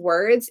of these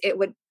words, it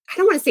would, I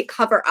don't want to say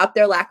cover up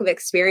their lack of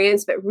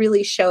experience, but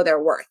really show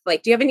their worth.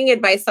 Like, do you have any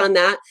advice on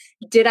that?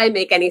 Did I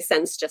make any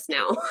sense just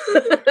now?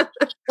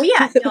 Well,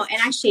 yeah, no,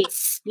 and actually,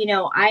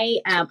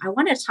 I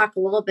want to talk a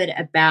little bit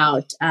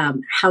about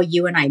how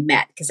you and I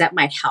met, because that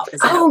might help.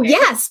 Is that okay?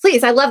 Yes,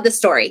 please. I love the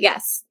story.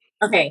 Yes.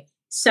 Okay,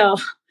 so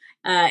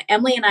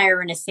Emily and I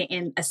are in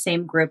a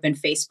same group in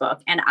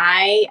Facebook, and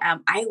I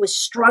was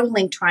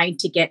struggling trying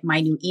to get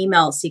my new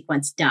email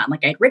sequence done.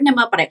 Like I'd written them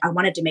up, but I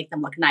wanted to make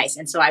them look nice,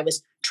 and so I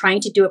was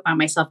trying to do it by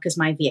myself because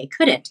my VA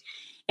couldn't,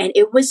 and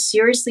it was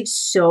seriously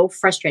so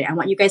frustrating. I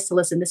want you guys to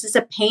listen. This is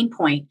a pain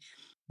point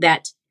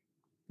that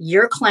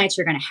your clients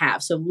are going to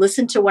have. So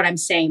listen to what I'm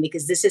saying,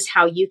 because this is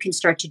how you can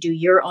start to do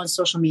your own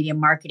social media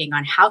marketing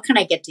on how can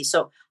I get to.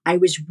 So I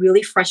was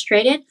really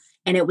frustrated.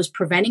 And it was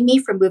preventing me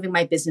from moving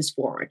my business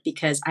forward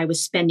because I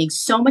was spending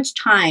so much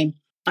time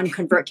on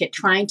ConvertKit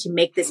trying to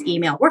make this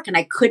email work. And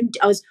I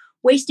was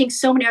wasting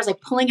so many hours, like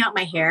pulling out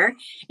my hair.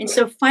 And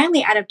so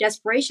finally, out of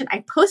desperation,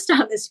 I posted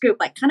on this group,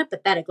 like kind of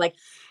pathetic, like,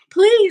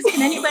 please,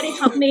 can anybody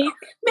help me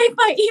make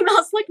my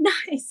emails look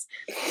nice?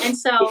 And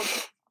so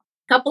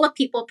a couple of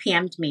people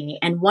PM'd me,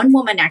 and one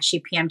woman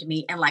actually PM'd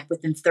me in like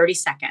within 30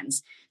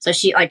 seconds. So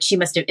she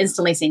must have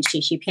instantly seen,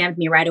 she PM'd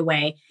me right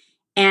away.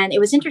 And it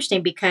was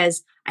interesting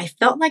because I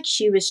felt like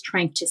she was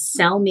trying to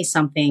sell me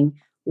something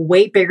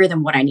way bigger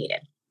than what I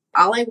needed.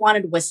 All I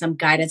wanted was some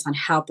guidance on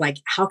help, like,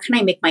 how can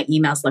I make my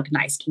emails look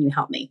nice? Can you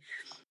help me?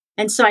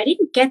 And so I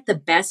didn't get the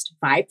best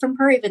vibe from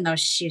her, even though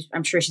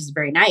I'm sure she's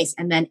very nice.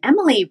 And then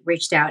Emily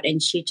reached out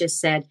and she just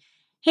said,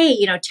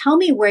 hey, tell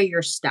me where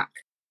you're stuck.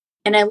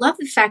 And I love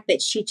the fact that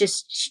she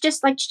just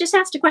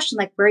asked a question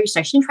like, where are you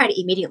stuck? She didn't try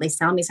to immediately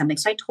sell me something.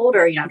 So I told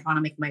her, I want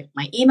to make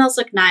my emails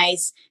look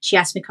nice. She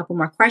asked me a couple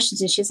more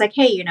questions and she's like,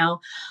 hey,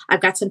 I've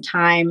got some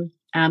time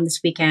this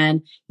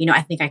weekend.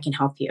 I think I can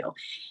help you.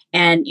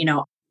 And,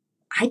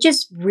 I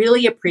just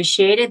really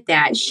appreciated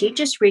that she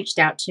just reached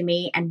out to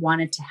me and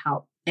wanted to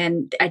help.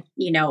 And,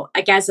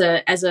 like as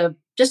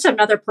just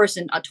another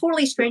person, a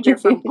totally stranger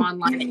from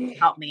online that can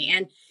help me.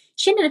 And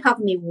she ended up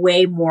helping me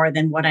way more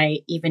than what I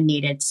even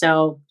needed.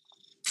 So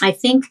I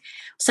think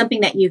something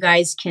that you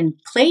guys can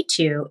play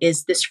to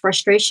is this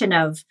frustration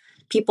of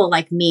people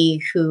like me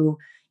who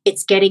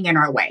it's getting in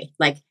our way.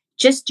 Like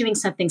just doing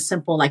something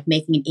simple like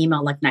making an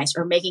email look nice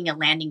or making a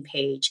landing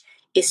page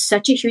is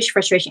such a huge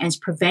frustration and it's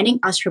preventing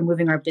us from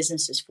moving our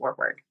businesses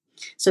forward.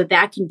 So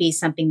that can be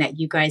something that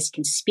you guys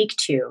can speak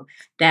to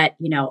that,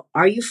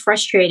 are you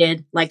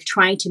frustrated, like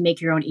trying to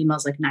make your own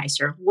emails look nice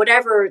or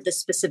whatever the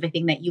specific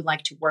thing that you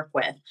like to work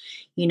with,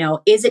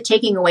 is it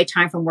taking away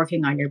time from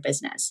working on your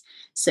business?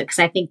 So, because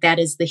I think that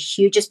is the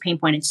hugest pain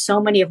point. And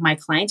so many of my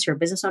clients who are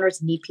business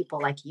owners need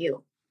people like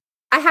you.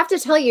 I have to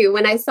tell you,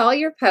 when I saw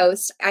your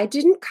post, I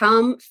didn't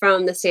come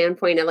from the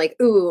standpoint of like,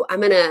 ooh, I'm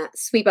going to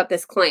sweep up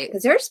this client.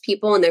 Because there's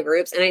people in the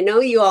groups, and I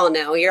know you all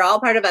know, you're all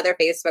part of other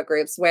Facebook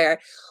groups where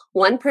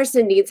one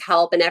person needs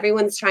help and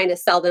everyone's trying to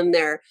sell them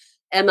their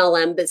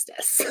MLM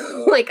business.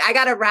 Like, I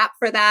got a wrap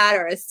for that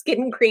or a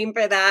skin cream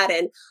for that.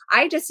 And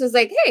I just was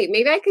like, hey,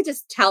 maybe I could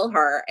just tell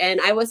her. And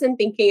I wasn't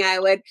thinking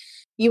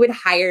you would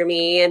hire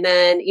me. And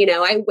then,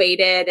 I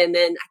waited. And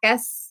then I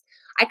guess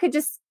I could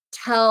just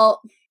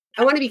tell.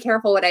 I want to be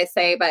careful what I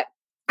say, but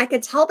I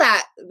could tell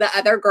that the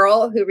other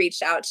girl who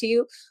reached out to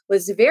you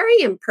was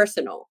very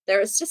impersonal. There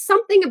was just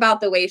something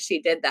about the way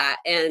she did that.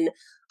 And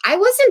I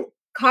wasn't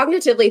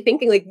cognitively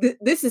thinking like,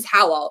 this is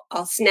how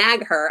I'll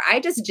snag her. I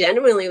just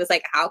genuinely was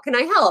like, how can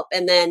I help?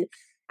 And then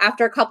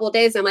after a couple of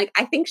days, I'm like,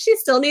 I think she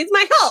still needs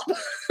my help.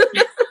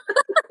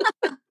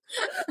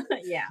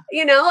 Yeah.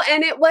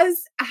 And it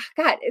was,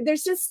 God,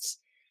 there's just,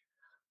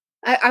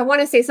 I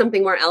want to say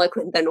something more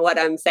eloquent than what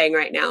I'm saying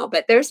right now,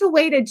 but there's a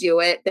way to do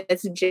it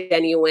that's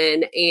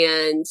genuine.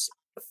 And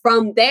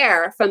from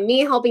there, from me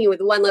helping you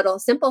with one little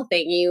simple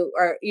thing,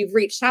 you've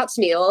reached out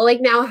to me, like,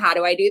 now how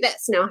do I do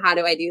this? Now how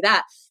do I do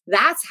that?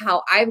 That's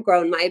how I've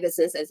grown my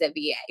business as a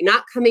VA,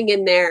 not coming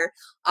in there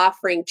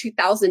offering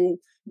 $2,000,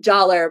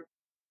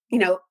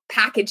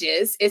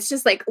 packages. It's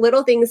just like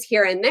little things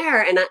here and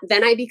there. And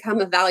then I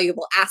become a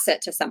valuable asset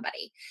to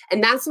somebody.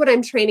 And that's what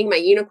I'm training my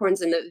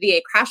unicorns in the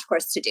VA crash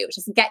course to do.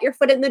 Just get your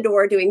foot in the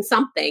door doing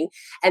something.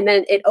 And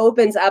then it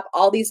opens up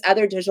all these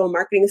other digital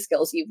marketing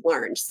skills you've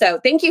learned. So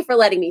thank you for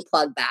letting me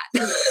plug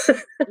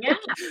that. Yeah.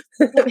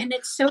 Well, and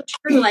it's so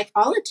true. Like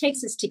all it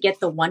takes is to get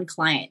the one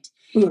client.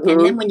 Mm-hmm. And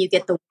then when you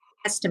get the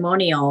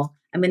testimonial,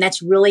 I mean,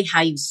 that's really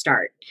how you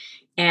start.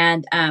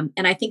 And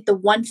I think the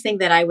one thing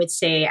that I would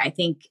say, I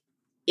think,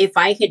 if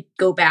I could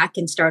go back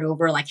and start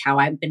over, like how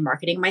I've been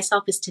marketing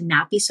myself, is to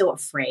not be so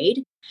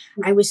afraid.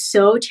 I was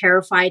so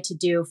terrified to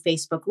do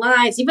Facebook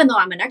Lives, even though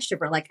I'm an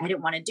extrovert, like I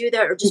didn't want to do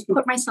that or just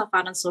put myself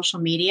out on social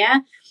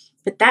media.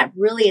 But that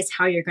really is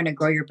how you're going to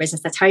grow your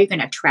business. That's how you're going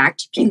to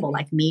attract people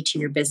like me to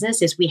your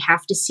business, is we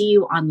have to see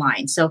you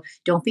online. So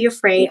don't be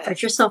afraid. Yes.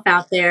 Put yourself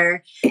out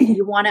there.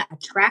 You want to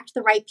attract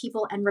the right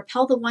people and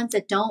repel the ones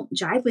that don't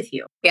jive with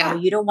you. Yeah.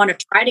 You don't want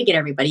to try to get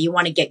everybody. You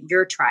want to get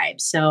your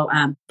tribe. So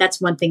that's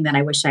one thing that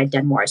I wish I'd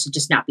done more. So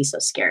just not be so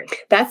scared.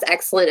 That's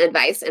excellent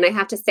advice. And I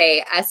have to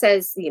say, us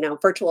as,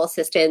 virtual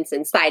assistants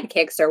and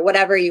sidekicks or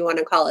whatever you want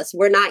to call us,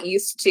 we're not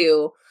used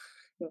to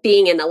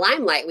being in the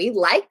limelight. We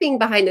like being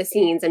behind the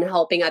scenes and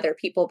helping other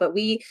people, but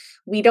we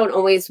don't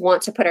always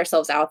want to put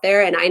ourselves out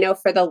there. And I know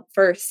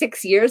for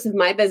 6 years of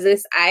my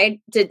business, I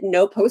did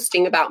no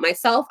posting about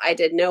myself. I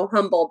did no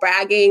humble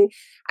bragging.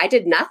 I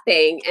did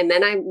nothing. And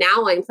then I'm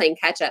playing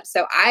catch up.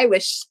 So I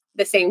wish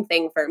the same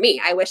thing for me.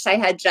 I wish I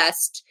had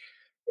just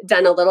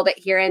done a little bit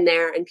here and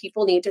there, and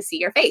people need to see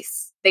your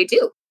face. They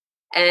do.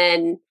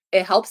 And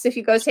it helps if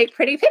you go take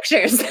pretty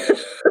pictures.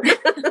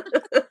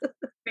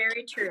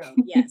 Very true.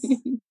 Yes.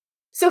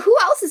 So who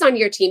else is on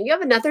your team? You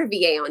have another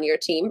VA on your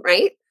team,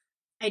 right?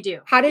 I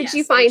do. How did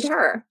you find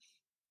her?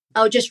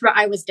 Oh,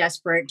 I was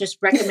desperate. Just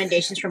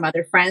recommendations from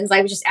other friends.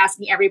 I was just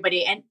asking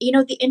everybody. And,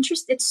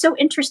 it's so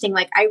interesting.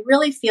 Like, I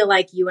really feel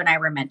like you and I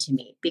were meant to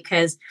meet,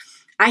 because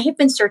I have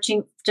been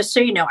searching, just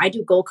so you know, I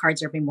do goal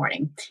cards every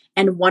morning.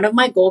 And one of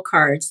my goal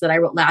cards that I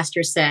wrote last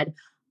year said,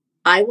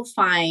 I will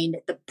find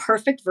the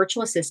perfect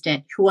virtual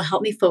assistant who will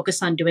help me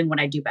focus on doing what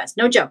I do best.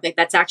 No joke. Like,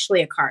 that's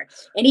actually a card.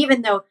 And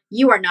even though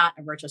you are not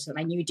a virtual assistant,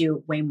 and you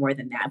do way more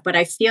than that, but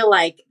I feel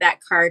like that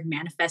card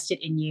manifested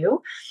in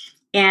you.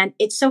 And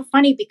it's so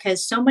funny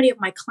because so many of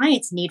my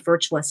clients need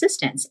virtual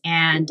assistants,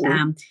 and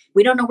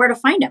we don't know where to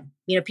find them.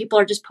 People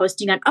are just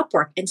posting on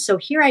Upwork. And so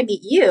here I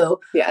meet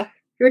you. Yeah.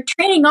 You're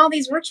training all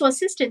these virtual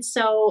assistants.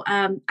 So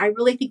I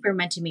really think we're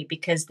meant to meet,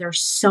 because there's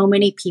so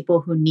many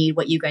people who need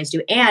what you guys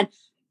do. And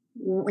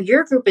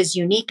your group is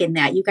unique in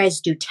that you guys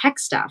do tech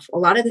stuff. A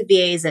lot of the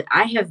VAs that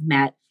I have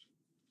met,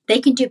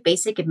 they can do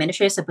basic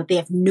administrative stuff, but they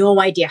have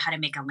no idea how to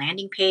make a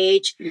landing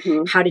page,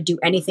 how to do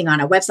anything on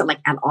a website,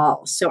 like at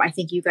all. So I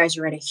think you guys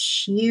are at a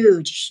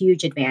huge,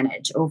 huge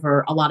advantage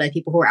over a lot of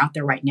people who are out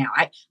there right now.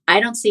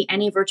 I don't see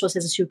any virtual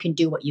assistants who can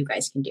do what you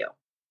guys can do.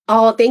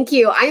 Oh, thank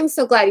you. I am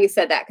so glad you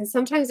said that, because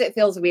sometimes it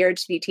feels weird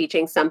to be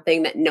teaching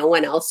something that no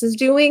one else is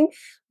doing.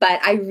 But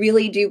I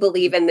really do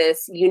believe in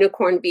this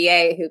unicorn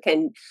VA who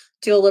can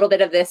do a little bit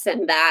of this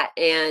and that.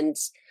 And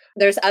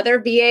there's other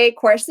VA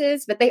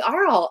courses, but they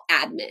are all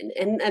admin.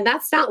 And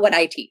that's not what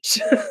I teach.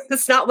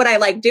 That's not what I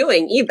like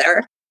doing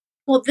either.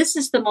 Well, this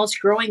is the most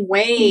growing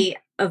way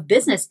of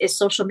business, is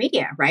social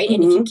media, right?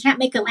 And if you can't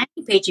make a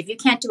landing page, if you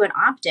can't do an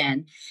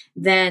opt-in,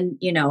 then,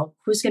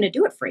 who's going to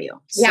do it for you?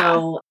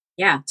 So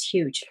yeah, it's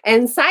huge.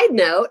 And side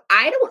note,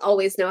 I don't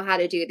always know how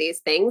to do these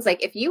things.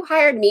 Like, if you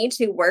hired me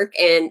to work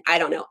in,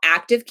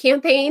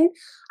 ActiveCampaign,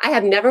 I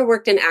have never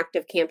worked in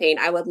ActiveCampaign.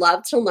 I would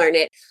love to learn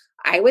it.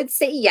 I would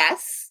say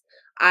yes.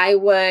 I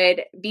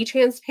would be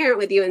transparent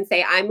with you and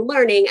say, I'm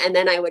learning. And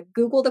then I would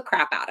Google the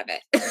crap out of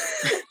it.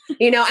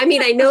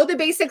 I know the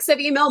basics of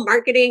email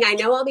marketing. I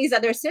know all these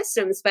other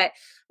systems, but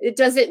it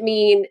doesn't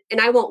mean,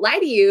 and I won't lie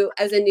to you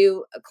as a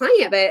new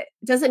client, but it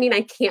doesn't mean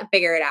I can't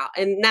figure it out.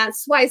 And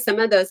that's why some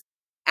of those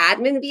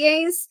admin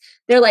VAs,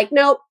 they're like,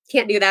 nope,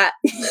 can't do that.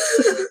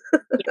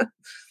 Yeah,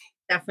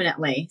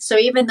 definitely. So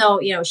even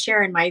though,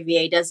 Sharon, my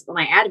VA, does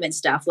my admin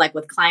stuff, like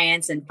with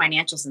clients and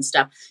financials and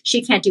stuff,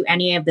 she can't do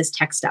any of this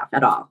tech stuff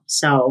at all.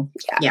 So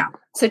yeah.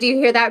 So do you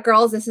hear that,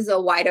 girls? This is a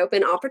wide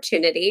open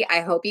opportunity.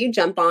 I hope you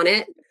jump on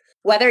it,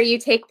 whether you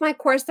take my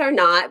course or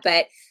not.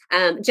 But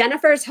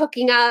Jennifer's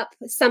hooking up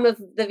some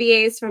of the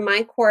VAs from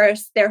my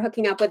course. They're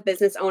hooking up with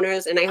business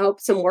owners, and I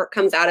hope some work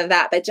comes out of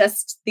that. But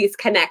just these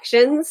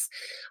connections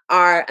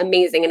are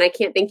amazing. And I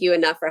can't thank you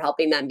enough for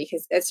helping them,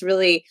 because it's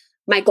really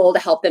my goal to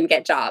help them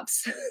get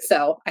jobs.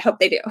 So I hope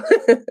they do.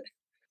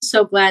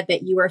 so glad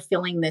that you are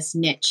filling this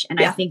niche. And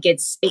I think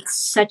it's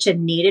such a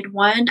needed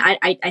one.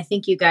 I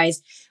think you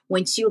guys,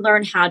 once you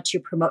learn how to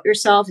promote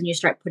yourselves and you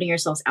start putting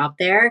yourselves out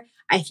there,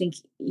 I think,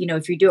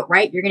 if you do it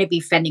right, you're going to be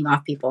fending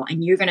off people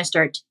and you're going to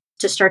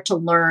start to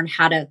learn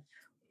how to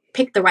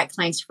pick the right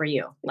clients for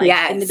you.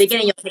 In the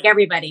beginning, you'll pick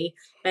everybody,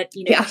 but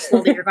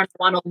slowly you're going to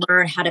want to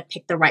learn how to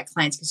pick the right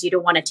clients because you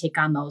don't want to take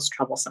on those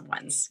troublesome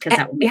ones because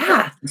that will make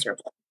you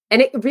miserable.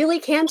 And it really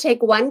can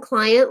take one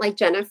client like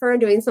Jennifer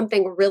doing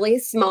something really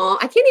small.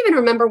 I can't even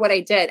remember what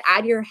I did.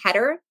 Add your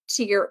header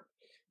to your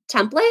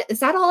template. Is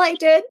that all I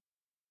did?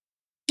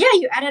 Yeah,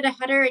 you added a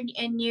header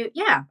and you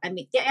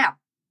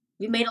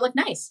made it look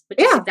nice, which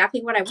is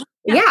exactly what I want.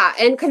 Yeah.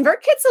 And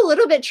ConvertKit's a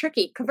little bit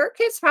tricky.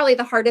 ConvertKit's probably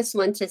the hardest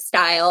one to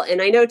style.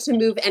 And I know to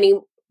move any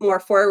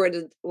more forward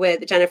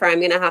with Jennifer, I'm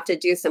going to have to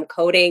do some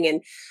coding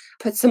and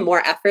put some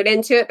more effort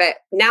into it. But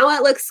now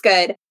it looks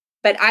good.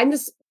 But I'm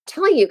just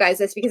telling you guys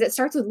this because it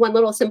starts with one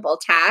little simple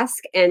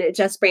task and it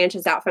just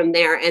branches out from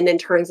there and then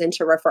turns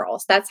into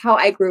referrals. That's how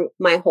I grew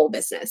my whole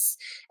business.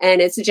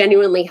 And it's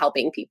genuinely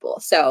helping people.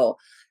 So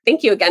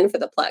thank you again for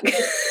the plug.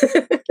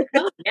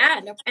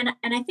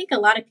 And I think a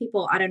lot of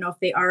people, I don't know if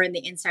they are in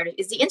the Insiders.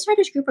 Is the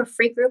Insiders group a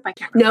free group? I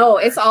can't remember. No,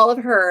 it's all of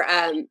her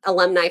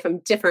alumni from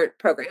different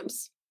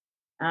programs.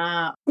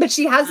 But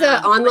she has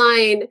an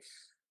online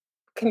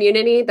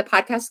community, the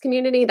podcast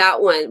community.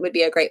 That one would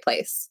be a great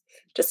place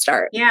to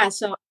start. Yeah.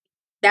 So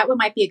that one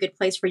might be a good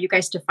place for you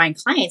guys to find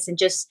clients and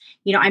just,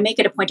 I make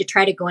it a point to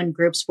try to go in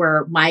groups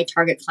where my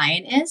target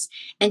client is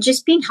and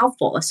just being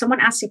helpful. If someone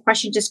asks a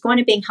question, just going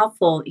and being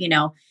helpful,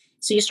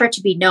 so you start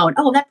to be known.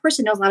 Oh, that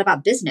person knows a lot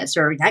about business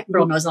or that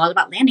girl knows a lot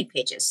about landing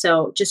pages.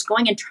 So just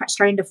going and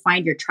starting to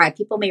find your tribe.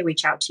 People may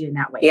reach out to you in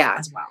that way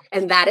as well.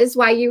 And that is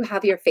why you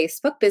have your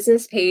Facebook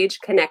business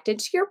page connected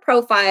to your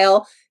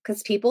profile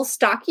because people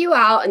stalk you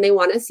out and they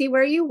want to see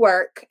where you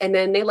work and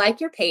then they like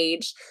your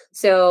page.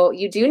 So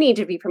you do need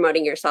to be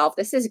promoting yourself.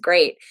 This is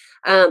great.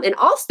 And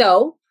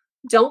also,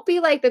 don't be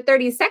like the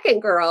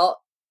 30-second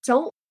girl.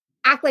 Don't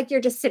act like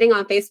you're just sitting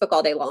on Facebook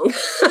all day long.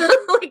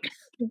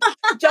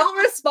 Don't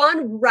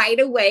respond right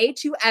away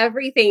to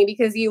everything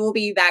because you will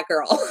be that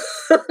girl.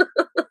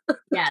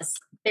 Yes,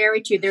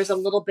 very true. There's a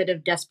little bit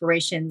of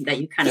desperation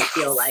that you kind of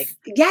feel like,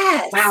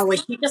 wow,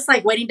 was she just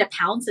like waiting to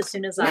pounce as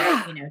soon as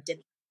I, did.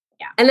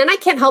 Yeah. And then I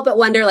can't help but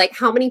wonder,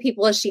 how many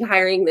people is she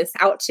hiring this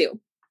out to?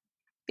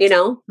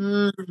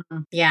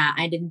 Yeah,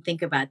 I didn't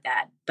think about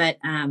that, but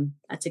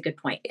that's a good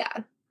point. Yeah.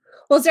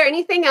 Well, is there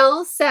anything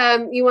else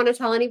you want to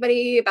tell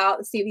anybody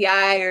about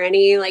CVI or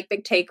any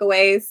big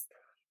takeaways?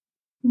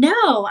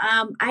 No,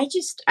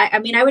 I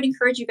mean, I would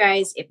encourage you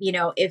guys if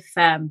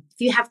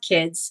you have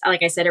kids,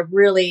 like I said,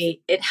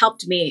 it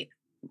helped me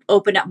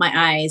open up my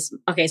eyes.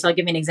 Okay. So I'll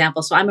give you an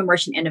example. So I'm a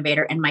merchant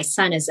innovator and my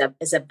son is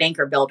a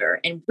banker builder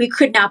and we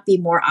could not be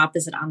more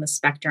opposite on the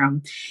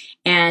spectrum.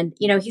 And,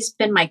 he's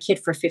been my kid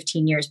for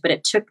 15 years, but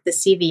it took the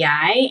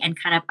CVI and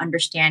kind of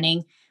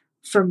understanding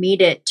for me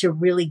to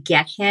really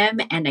get him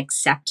and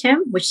accept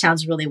him, which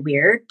sounds really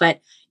weird, but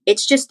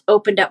it's just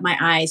opened up my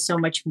eyes so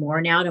much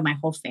more now to my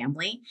whole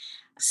family.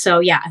 So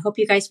yeah, I hope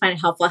you guys find it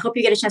helpful. I hope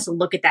you get a chance to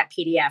look at that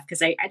PDF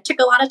because I took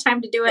a lot of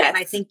time to do it. Yes. And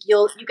I think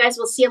you guys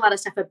will see a lot of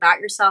stuff about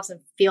yourselves and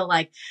feel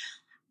like,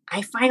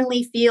 I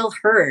finally feel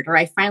heard or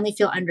I finally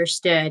feel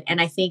understood.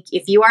 And I think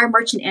if you are a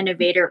merchant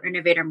innovator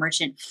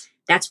merchant,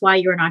 that's why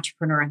you're an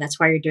entrepreneur. That's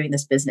why you're doing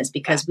this business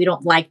because we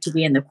don't like to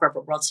be in the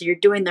corporate world. So you're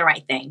doing the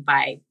right thing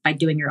by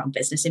doing your own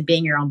business and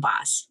being your own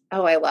boss.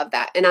 Oh, I love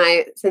that. And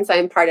since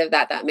I'm part of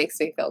that, that makes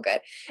me feel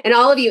good. And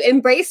all of you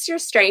embrace your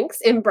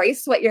strengths,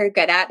 embrace what you're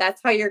good at.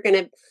 That's how you're going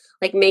to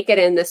make it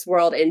in this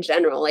world in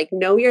general.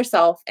 Know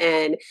yourself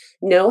and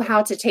know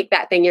how to take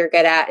that thing you're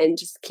good at and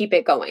just keep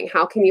it going.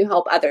 How can you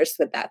help others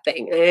with that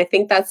thing? And I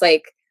think that's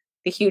the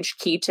huge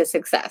key to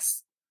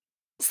success.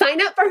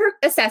 Sign up for her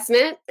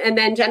assessment and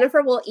then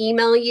Jennifer will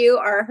email you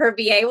or her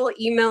VA will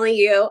email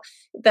you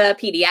the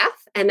PDF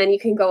and then you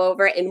can go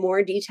over it in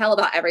more detail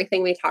about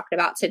everything we talked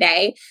about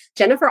today.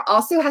 Jennifer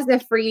also has a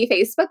free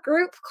Facebook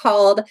group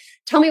called,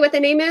 tell me what the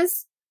name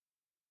is.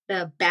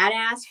 The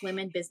Badass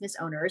Women Business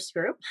Owners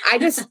Group. I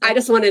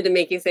just wanted to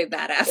make you say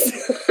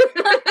badass.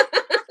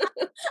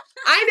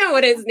 I know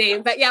what his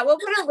name, but yeah, we'll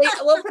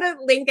put a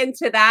link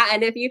into that.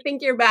 And if you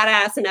think you're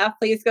badass enough,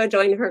 please go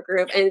join her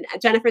group. And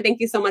Jennifer, thank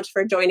you so much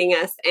for joining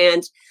us.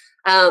 And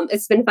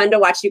it's been fun to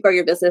watch you grow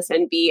your business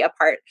and be a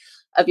part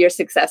of your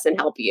success and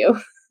help you.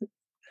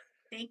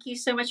 Thank you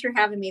so much for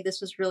having me.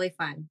 This was really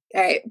fun.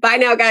 All right. Bye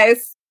now,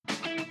 guys.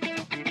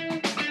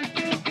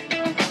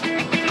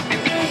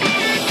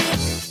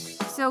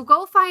 So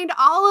go find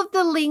all of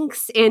the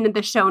links in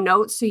the show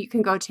notes so you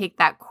can go take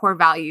that Core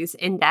Values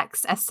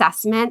Index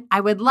assessment.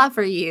 I would love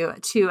for you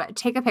to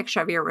take a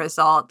picture of your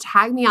result,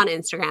 tag me on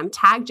Instagram,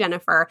 tag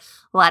Jennifer,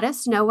 let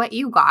us know what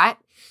you got.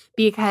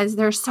 because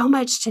there's so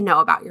much to know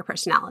about your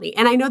personality.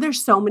 And I know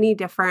there's so many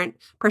different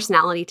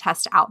personality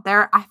tests out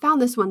there. I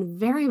found this one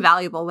very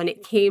valuable when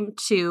it came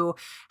to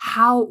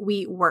how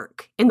we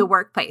work in the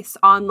workplace,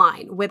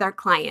 online, with our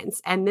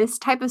clients. And this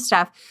type of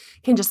stuff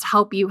can just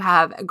help you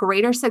have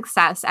greater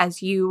success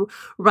as you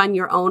run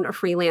your own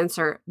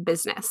freelancer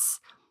business.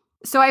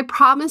 So I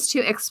promise to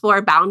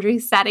explore boundary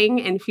setting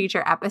in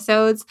future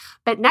episodes,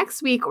 but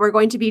next week we're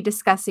going to be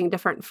discussing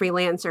different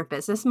freelancer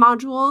business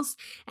modules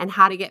and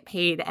how to get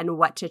paid and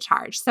what to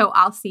charge. So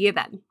I'll see you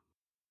then.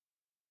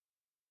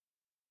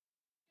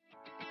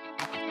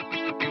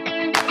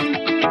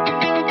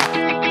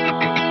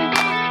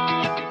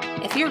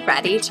 If you're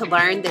ready to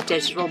learn the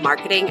digital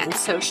marketing and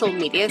social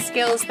media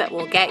skills that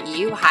will get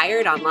you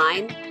hired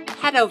online,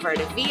 head over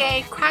to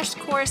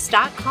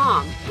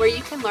vacrashcourse.com, where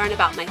you can learn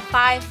about my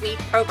 5-week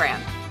program,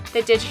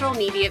 the Digital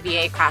Media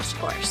VA Crash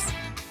Course.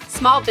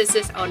 Small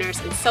business owners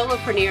and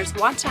solopreneurs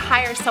want to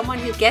hire someone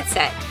who gets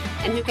it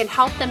and who can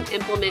help them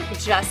implement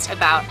just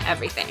about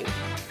everything.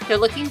 They're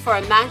looking for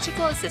a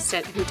magical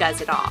assistant who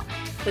does it all.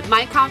 With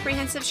my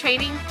comprehensive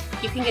training,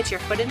 you can get your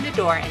foot in the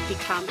door and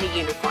become a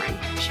unicorn.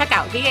 Check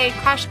out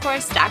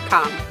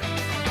vacrashcourse.com.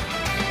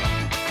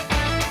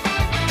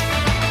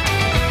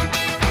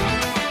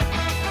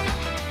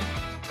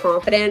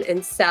 Confident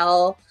and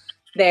sell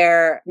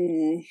their,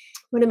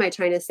 what am I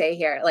trying to say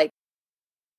here? Like